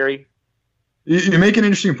my very. You make an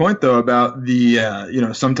interesting point though about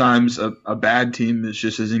the sometimes a bad team is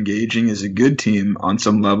just as engaging as a good team on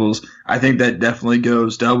some levels. I think that definitely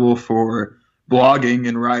goes double for blogging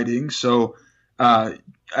and writing. So I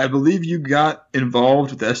believe you got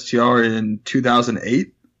involved with STR in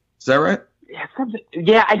 2008. Is that right?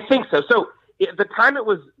 Yeah, I think so. So at the time it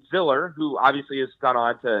was Ziller, who obviously has gone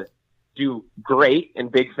on to do great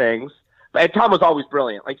and big things. But Tom was always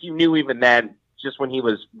brilliant. Like, you knew even then, just when he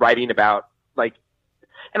was writing about,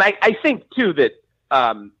 and I think too that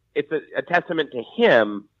it's a testament to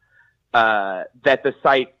him that the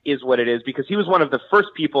site is what it is, because he was one of the first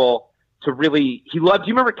people to really, do you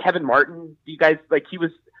remember Kevin Martin? You guys, he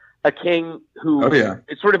was a king who,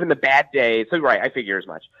 it's sort of in the bad days. So, right, I figure as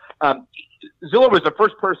much. Ziller was the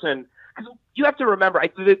first person, because you have to remember,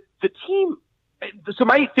 the team, so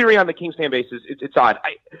my theory on the Kings fan base is, it's odd.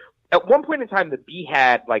 At one point in time, the B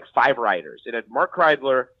had 5 writers. It had Mark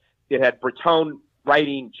Kreidler, it had Breton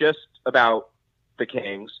writing just about the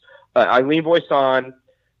Kings, Eileen Voisin,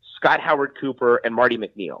 Scott Howard Cooper, and Marty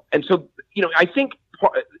McNeil. And so, I think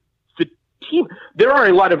the team, there are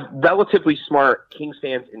a lot of relatively smart Kings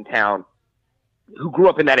fans in town who grew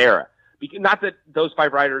up in that era. Not that those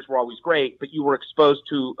 5 writers were always great, but you were exposed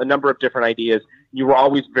to a number of different ideas. You were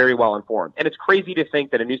always very well informed. And it's crazy to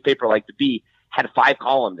think that a newspaper like the B had 5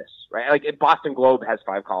 columnists, right? Boston Globe has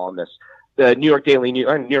 5 columnists. The New York Daily News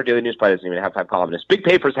probably doesn't even have 5 columnists. Big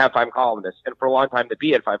papers have 5 columnists, and for a long time the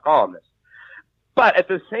B had 5 columnists. But at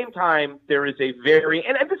the same time, there is a very,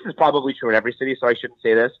 and this is probably true in every city, so I shouldn't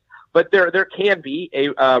say this, but there can be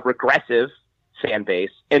a regressive fan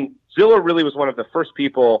base, and Ziller really was one of the first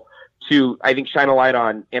people to, I think, shine a light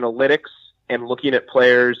on analytics and looking at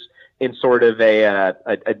players in sort of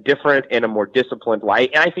a different and a more disciplined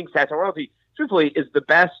light. And I think Stats on Royalty, truthfully, is the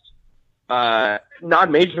best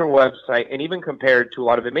non-major website, and even compared to a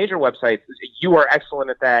lot of the major websites, you are excellent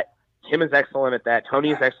at that. Tim is excellent at that. Tony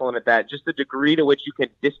is excellent at that. Just the degree to which you can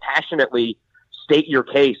dispassionately state your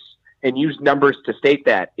case and use numbers to state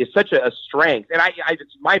that is such a strength. And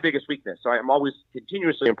it's my biggest weakness. So I'm always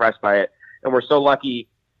continuously impressed by it. And we're so lucky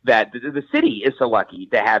that the city is so lucky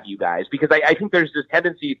to have you guys, because I think there's this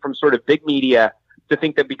tendency from sort of big media to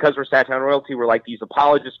think that because we're Sacktown Royalty, we're like these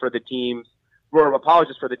apologists for the teams. We're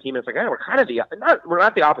apologists for the team. And it's like, we're kind of we're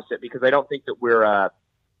not the opposite, because I don't think that we're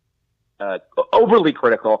overly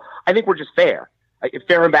critical. I think we're just fair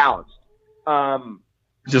and balanced.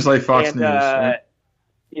 Just like Fox News. Right?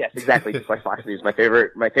 Yes, exactly. Just like Fox News, my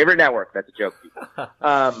favorite network. That's a joke, people.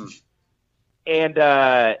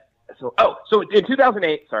 So in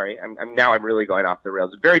 2008, sorry, I'm really going off the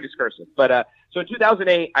rails. It's very discursive. But so in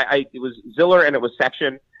 2008, it was Ziller and it was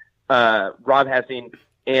Section, Rob Hessing,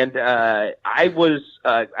 and I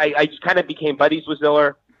just kind of became buddies with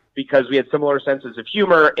Ziller because we had similar senses of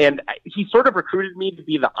humor, and he sort of recruited me to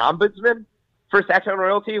be the ombudsman for Sacktown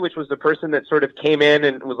Royalty, which was the person that sort of came in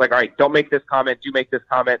and was like, all right, don't make this comment, do make this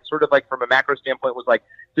comment, sort of like from a macro standpoint was like,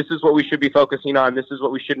 this is what we should be focusing on, this is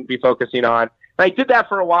what we shouldn't be focusing on. And I did that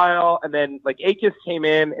for a while, and then Akis came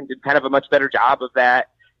in and did kind of a much better job of that.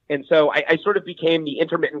 And so I sort of became the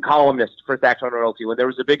intermittent columnist for Sacktown Royalty. When there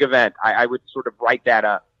was a big event, I would sort of write that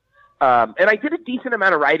up. And I did a decent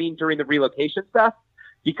amount of writing during the relocation stuff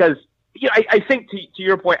because, I think to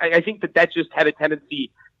your point, I think that just had a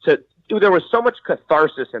tendency there was so much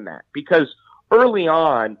catharsis in that, because early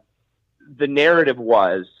on, the narrative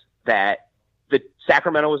was that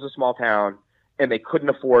Sacramento was a small town and they couldn't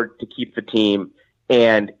afford to keep the team,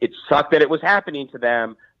 and it sucked that it was happening to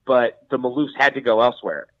them, but the Maloofs had to go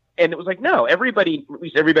elsewhere. And it was like, no, at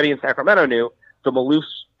least everybody in Sacramento knew the Maloofs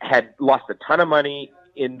had lost a ton of money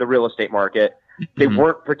in the real estate market. They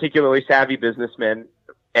weren't particularly savvy businessmen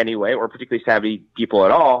anyway, or particularly savvy people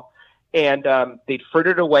at all. And they'd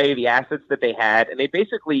frittered away the assets that they had, and they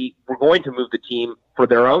basically were going to move the team for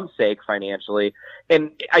their own sake financially.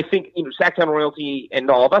 And I think Sacktown Royalty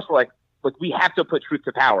and all of us were like, look, we have to put truth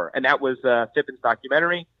to power. And that was Fippin's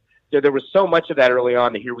documentary. There was so much of that early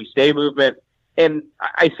on, the Here We Stay movement. And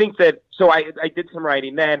I think that, so I did some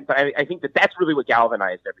writing then, but I think that that's really what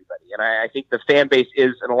galvanized everybody. And I think the fan base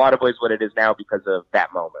is, in a lot of ways, what it is now because of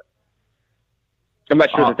that moment. I'm not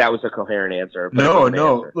sure that was a coherent answer. No.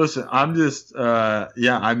 Answer. Listen, I'm just,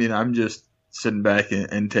 I'm just sitting back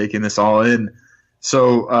and taking this all in.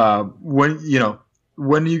 So when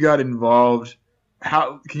you got involved,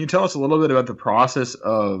 how can you tell us a little bit about the process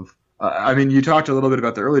of? I mean, you talked a little bit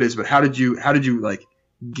about the early days, but how did you like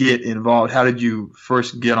get involved? How did you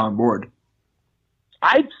first get on board?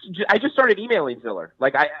 I just started emailing Ziller.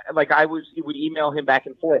 I would email him back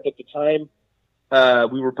and forth. At the time,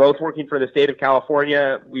 we were both working for the state of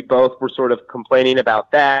California. We both were sort of complaining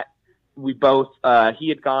about that. We both, he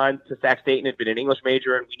had gone to Sac State and had been an English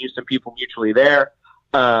major, and we knew some people mutually there.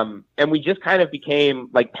 And we just kind of became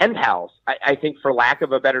like pen pals, I think, for lack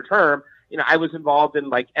of a better term. You know, I was involved in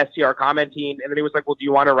like STR commenting, and then he was like, well, do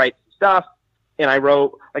you want to write some stuff? And I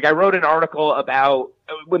wrote an article about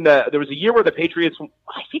when there was a year where the Patriots,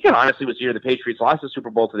 I think it honestly was the year the Patriots lost the Super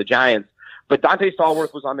Bowl to the Giants, but Dante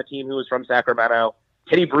Stallworth was on the team who was from Sacramento.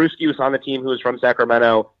 Teddy Bruschi was on the team who was from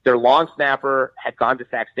Sacramento. Their long snapper had gone to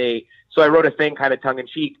Sac State. So I wrote a thing kind of tongue in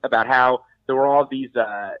cheek about how there were all these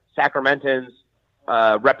Sacramentans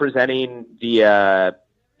representing the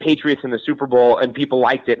Patriots in the Super Bowl, and people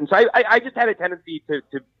liked it. And so I just had a tendency to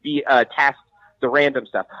be tasked the random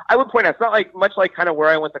stuff. I would point out, it's not like much like kind of where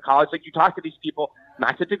I went to college. Like, you talk to these people,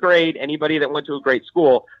 not to degrade anybody that went to a great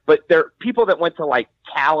school, but they're people that went to like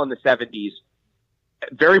Cal in the 70s,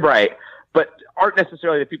 very bright, but aren't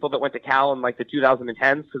necessarily the people that went to Cal in like the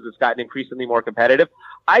 2010s because it's gotten increasingly more competitive.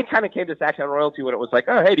 I kind of came to Sacktown Royalty when it was like,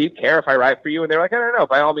 oh, hey, do you care if I write for you? And they're like, I don't know,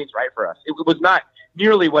 by all means write for us. It was not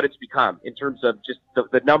nearly what it's become in terms of just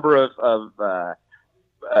the number of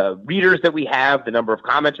readers that we have, the number of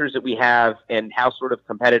commenters that we have, and how sort of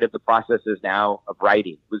competitive the process is now of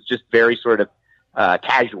writing. It was just very sort of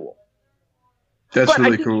casual. That's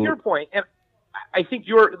really cool. cool. To your point, and I think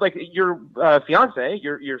your fiance,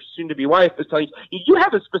 your soon-to-be wife, is telling you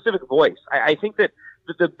have a specific voice. I think that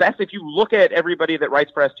the best, if you look at everybody that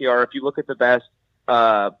writes for STR, if you look at the best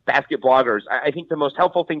basket bloggers, I think the most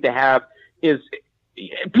helpful thing to have is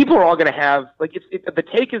people are all going to have, like, the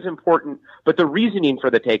take is important, but the reasoning for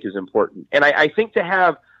the take is important. And I think to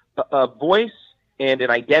have a voice and an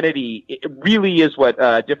identity, it really is what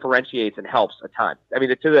differentiates and helps a ton. I mean,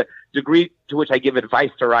 to the degree to which I give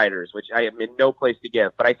advice to writers, which I am in no place to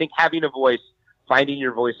give, but I think having a voice, finding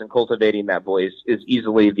your voice and cultivating that voice is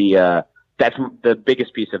easily that's the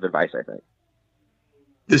biggest piece of advice, I think.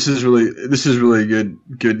 This is really good,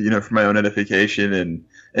 for my own edification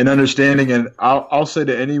and understanding. And I'll say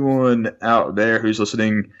to anyone out there who's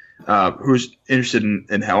listening, who's interested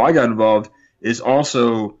in how I got involved, is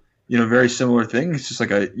also, very similar thing. It's just like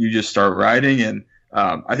you just start writing. And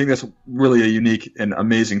I think that's really a unique and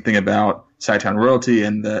amazing thing about Sacktown Royalty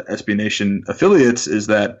and the SB Nation affiliates is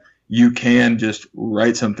that you can just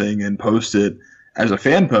write something and post it as a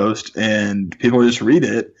fan post and people just read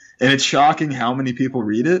it. And it's shocking how many people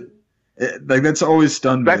read it. That's always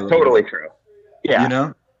stunned me. That's totally true.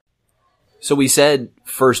 Yeah. So we said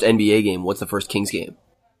first NBA game. What's the first Kings game?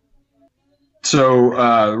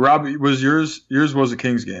 So, Rob, yours was a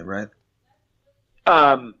Kings game, right?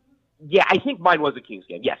 Yeah, I think mine was a Kings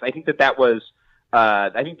game. Yes, I think that was.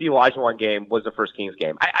 I think the Olajuwon game was the first Kings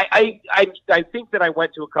game. I think that I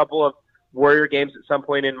went to a couple of Warrior games at some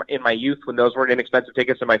point in my youth when those weren't inexpensive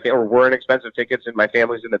tickets in or were inexpensive tickets in my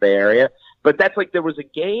family's in the Bay Area. But that's like there was a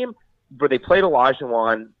game where they played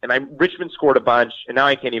Olajuwon and Richmond scored a bunch, and now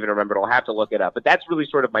I can't even remember it. I'll have to look it up. But that's really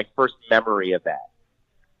sort of my first memory of that.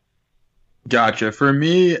 Gotcha. For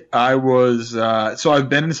me, I was so I've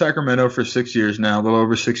been in Sacramento for 6 years now, a little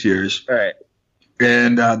over 6 years. All right.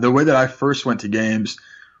 And the way that I first went to games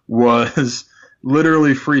was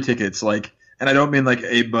literally free tickets, and I don't mean like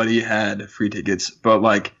a buddy had free tickets, but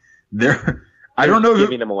like I don't know.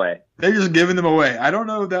 Giving them away. They're just giving them away. I don't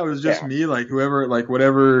know if that was just me, like whoever, like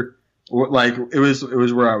whatever, like it was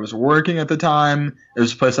where I was working at the time. It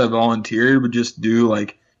was a place I volunteered, would just do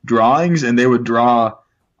like drawings, and they would draw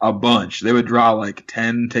a bunch. They would draw like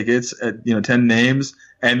 10 tickets at 10 names,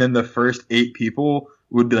 and then the first 8 people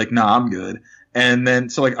would be like, "Nah, I'm good." And then,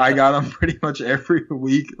 so like I got them pretty much every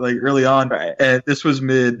week, like early on. Right. And this was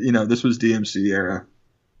this was DMC era.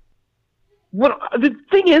 Well, the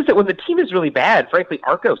thing is that when the team is really bad, frankly,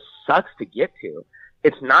 Arco sucks to get to.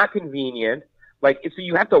 It's not convenient. So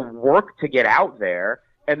you have to work to get out there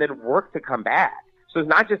and then work to come back. So it's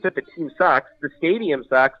not just that the team sucks, the stadium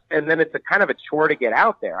sucks, and then it's a kind of a chore to get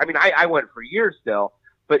out there. I mean, I went for years still,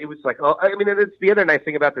 but it was like, it's the other nice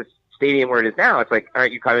thing about this stadium where it is now. It's like, all right,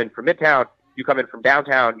 you come in from Midtown, you come in from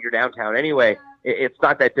downtown, you're downtown anyway. It's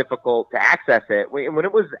not that difficult to access it. When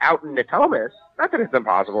it was out in Natomas, not that it's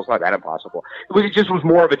impossible, it's not that impossible. It just was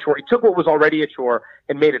more of a chore. It took what was already a chore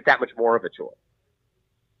and made it that much more of a chore.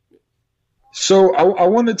 So I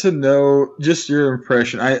wanted to know just your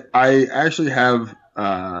impression. I actually have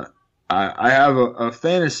I have a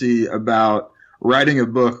fantasy about writing a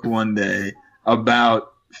book one day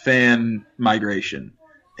about fan migration.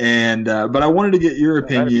 And but I wanted to get your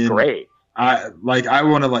opinion. That'd be great. I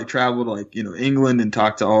want to travel to England and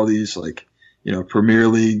talk to all these Premier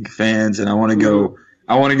League fans, and I want to go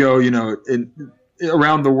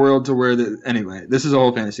around the world to where anyway, this is a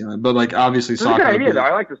whole fantasy line, but obviously this soccer. This is a good idea, though.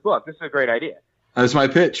 I like this book. This is a great idea. That's my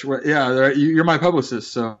pitch. Yeah, you're my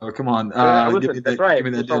publicist, so come on. Listen, that's right.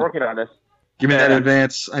 We're still working on this. Give me that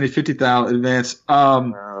advance. I need 50,000 advance.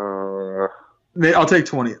 I'll take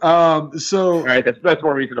 20. So all right, that's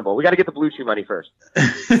more reasonable. We got to get the Blue Chew money first.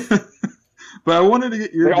 But I wanted to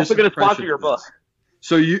get your. We're also going to sponsor your book.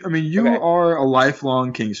 So you are a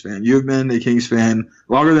lifelong Kings fan. You have been a Kings fan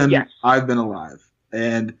longer than I've been alive,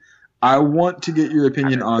 and I want to get your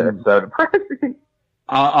opinion on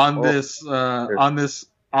this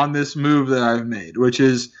move that I've made, which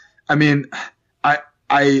is,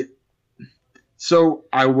 So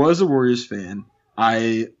I was a Warriors fan.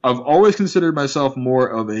 I've always considered myself more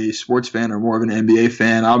of a sports fan or more of an NBA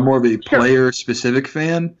fan. I'm more of a player-specific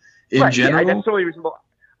fan in general. Yeah, that's totally reasonable.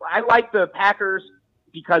 I like the Packers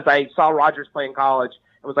because I saw Rodgers play in college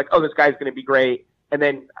and was like, oh, this guy's going to be great. And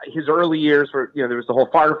then his early years were, there was the whole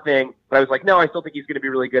Favre thing, but I was like, no, I still think he's going to be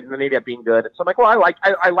really good. And then he ended up being good. So I'm like, well,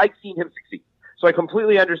 I like seeing him succeed. So I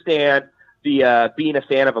completely understand the being a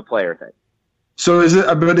fan of a player thing. So is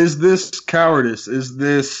this cowardice? Is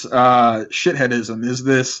this shitheadism? Is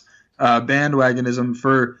this bandwagonism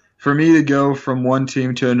for me to go from one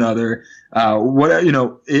team to another?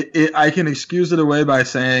 I can excuse it away by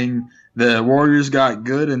saying the Warriors got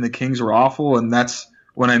good and the Kings were awful, and that's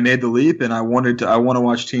when I made the leap. And I want to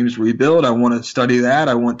watch teams rebuild. I want to study that.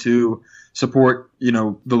 I want to support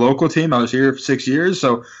the local team. I was here for 6 years.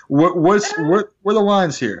 So what were the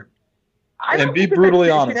lines here? And be brutally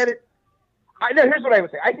honest. Here's what I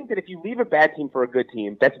would say. I think that if you leave a bad team for a good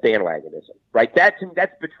team, that's bandwagonism, right? That's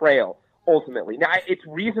betrayal, ultimately. Now, it's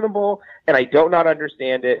reasonable, and I don't not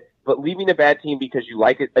understand it, but leaving a bad team because you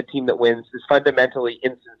like a team that wins is fundamentally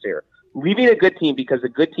insincere. Leaving a good team because a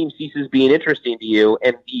good team ceases being interesting to you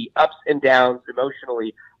and the ups and downs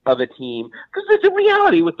emotionally of a team, because there's a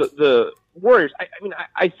reality with the Warriors.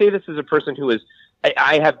 I say this as a person who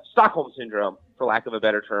I have Stockholm Syndrome, for lack of a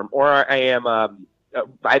better term, or I am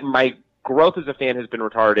my growth as a fan has been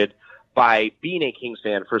retarded by being a Kings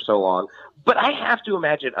fan for so long. But I have to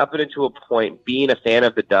imagine up until a point, being a fan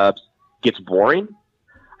of the Dubs gets boring.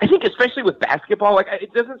 I think especially with basketball,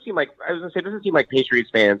 it doesn't seem like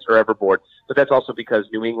Patriots fans are ever bored, but that's also because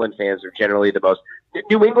New England fans are generally the most.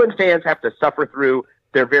 New England fans have to suffer through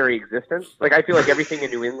their very existence. I feel like everything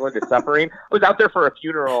in New England is suffering. I was out there for a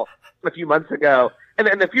funeral a few months ago,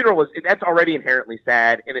 and the funeral that's already inherently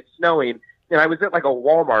sad, and it's snowing. And I was at a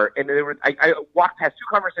Walmart, and I walked past two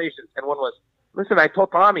conversations, and one was, listen, I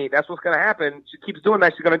told Tommy that's what's going to happen. She keeps doing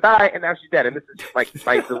that, she's going to die, and now she's dead. And this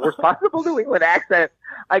is the worst possible New England accent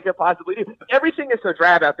I could possibly do. Everything is so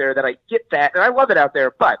drab out there that I get that, and I love it out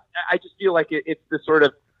there, but I just feel like it's this sort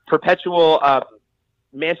of perpetual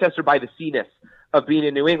Manchester by the Sea-ness of being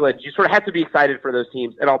in New England. You sort of have to be excited for those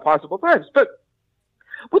teams at all possible times. But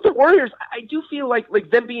with the Warriors, I do feel like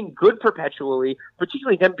them being good perpetually,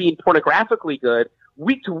 particularly them being pornographically good,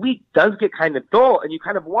 week to week does get kind of dull, and you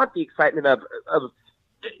kind of want the excitement of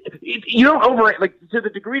you don't to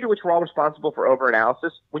the degree to which we're all responsible for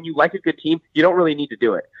overanalysis. When you like a good team, you don't really need to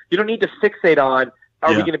do it. You don't need to fixate on,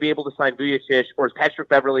 are we going to be able to sign Vujacic, or is Patrick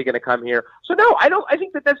Beverley going to come here? So no, I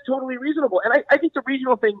think that's totally reasonable, and I think the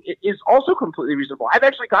regional thing is also completely reasonable. I've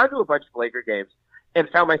actually gone to a bunch of Laker games and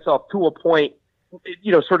found myself to a point,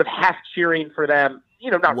 sort of half cheering for them,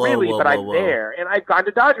 not really, but I'm there. And I've gone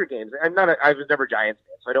to Dodger games. I was never a Giants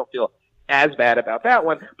fan, so I don't feel as bad about that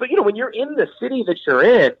one. But, when you're in the city that you're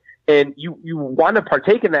in and you want to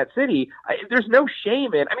partake in that city, there's no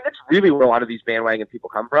shame in, that's really where a lot of these bandwagon people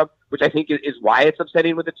come from, which I think is why it's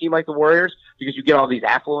upsetting with a team like the Warriors, because you get all these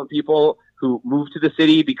affluent people who move to the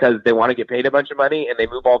city because they want to get paid a bunch of money, and they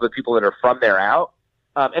move all the people that are from there out.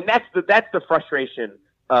 And that's the frustration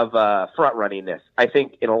of front running this, I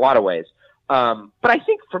think, in a lot of ways. But I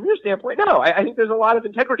think from your standpoint, no, I think there's a lot of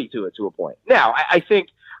integrity to it to a point. Now, I think,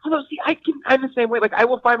 although, see, I'm the same way. I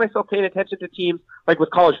will find myself paying attention to teams, with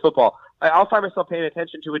college football. I'll find myself paying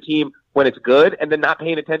attention to a team when it's good and then not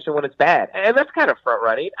paying attention when it's bad. And that's kind of front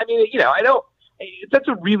running. That's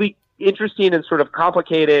a really interesting and sort of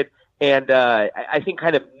complicated and I think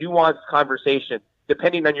kind of nuanced conversation,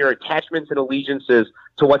 depending on your attachments and allegiances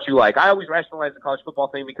to what you like. I always rationalize the college football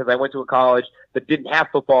thing because I went to a college that didn't have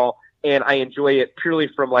football, and I enjoy it purely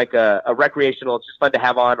from a recreational, it's just fun to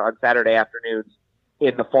have on Saturday afternoons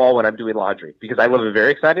in the fall when I'm doing laundry, because I live a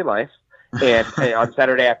very exciting life, and on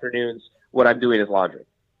Saturday afternoons, what I'm doing is laundry.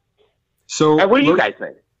 So what do you guys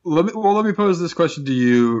think? Let me pose this question to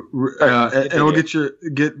you, and we'll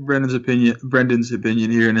get Brendan's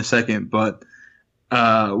opinion here in a second. But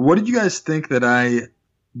what did you guys think that I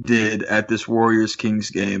did at this Warriors-Kings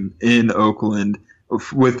game in Oakland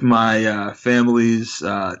with my family's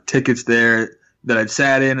tickets there that I'd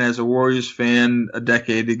sat in as a Warriors fan a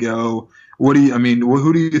decade ago? Who do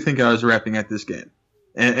you think I was repping at this game?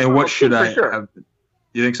 And what should I have?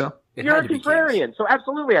 You think so? You're a contrarian, so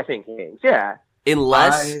absolutely I think Kings, yeah.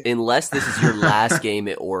 Unless this is your last game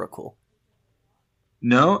at Oracle.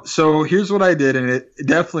 No, so here's what I did, and it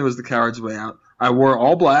definitely was the coward's way out. I wore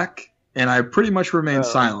all black, and I pretty much remained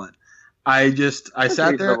silent. I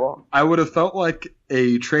sat there. I would have felt like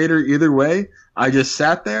a traitor either way. I just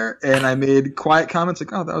sat there, and I made quiet comments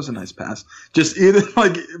like, oh, that was a nice pass. Just either,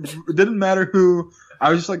 like, it didn't matter who. I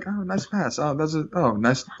was just like, oh, nice pass. Oh,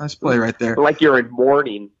 nice play right there. Like you're in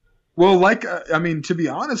mourning. Well, to be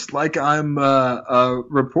honest, like I'm a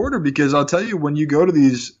reporter, because I'll tell you, when you go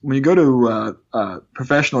to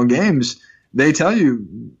professional games, they tell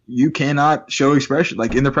you cannot show expression.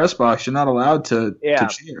 Like in the press box, you're not allowed to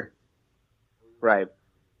cheer. Right.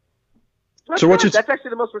 So that's actually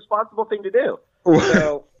the most responsible thing to do.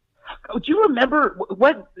 So, do you remember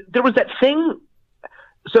what there was that thing?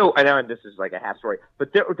 So I know, and this is like a half story,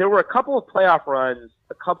 but there were a couple of playoff runs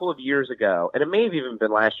a couple of years ago, and it may have even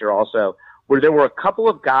been last year also, where there were a couple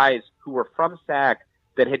of guys who were from SAC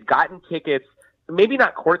that had gotten tickets, maybe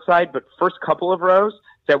not courtside, but first couple of rows,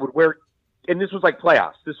 that would wear, and this was like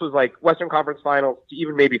playoffs. This was like Western Conference Finals to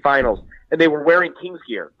even maybe Finals, and they were wearing Kings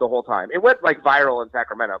gear the whole time. It went like viral in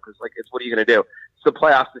Sacramento because like it's what are you going to do? It's the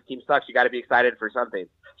playoffs. This team sucks. You got to be excited for something.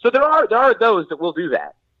 So there are those that will do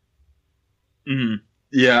that. Mm-hmm.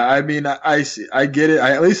 Yeah, I mean, I get it.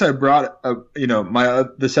 At least I brought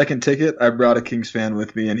the second ticket. I brought a Kings fan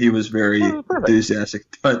with me, and he was very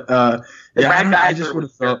enthusiastic. But I just would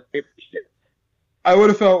have felt. I would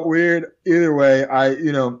have felt weird either way.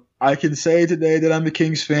 I can say today that I'm a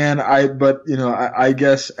Kings fan. I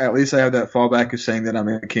guess at least I have that fallback of saying that I'm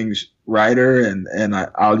a Kings writer, and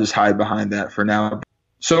I'll just hide behind that for now.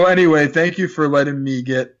 So anyway, thank you for letting me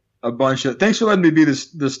get. Thanks for letting me be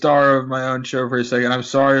the star of my own show for a second. I'm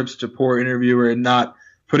sorry I'm such a poor interviewer and not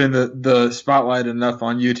putting the spotlight enough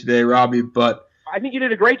on you today, Robbie, but I think you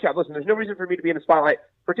did a great job. Listen, there's no reason for me to be in the spotlight,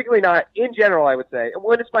 particularly not in general, I would say.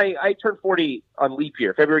 When I turned 40 on leap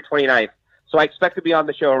year, February 29th, so I expect to be on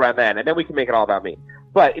the show around then, and then we can make it all about me.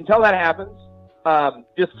 But until that happens,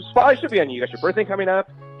 just the spotlight should be on you. You got your birthday coming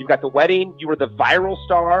up. You've got the wedding. You were the viral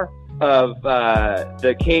star of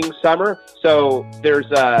the Kings summer, so there's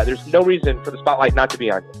no reason for the spotlight not to be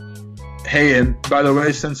on you. Hey, and by the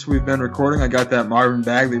way, since we've been recording, I got that Marvin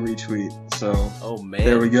Bagley retweet. So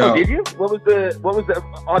there we go. Oh, did you? What was the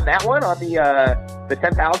on that one on the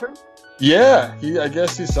 10,000? Yeah, I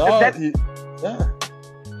guess he saw it. Yeah.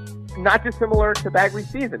 Not dissimilar to Bagley's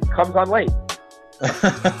season. Comes on late.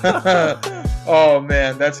 Oh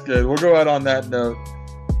man, that's good. We'll go out on that note.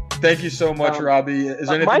 Thank you so much, Robbie. Is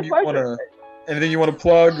there anything you want to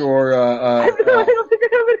plug or? I don't think I have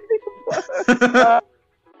anything to plug.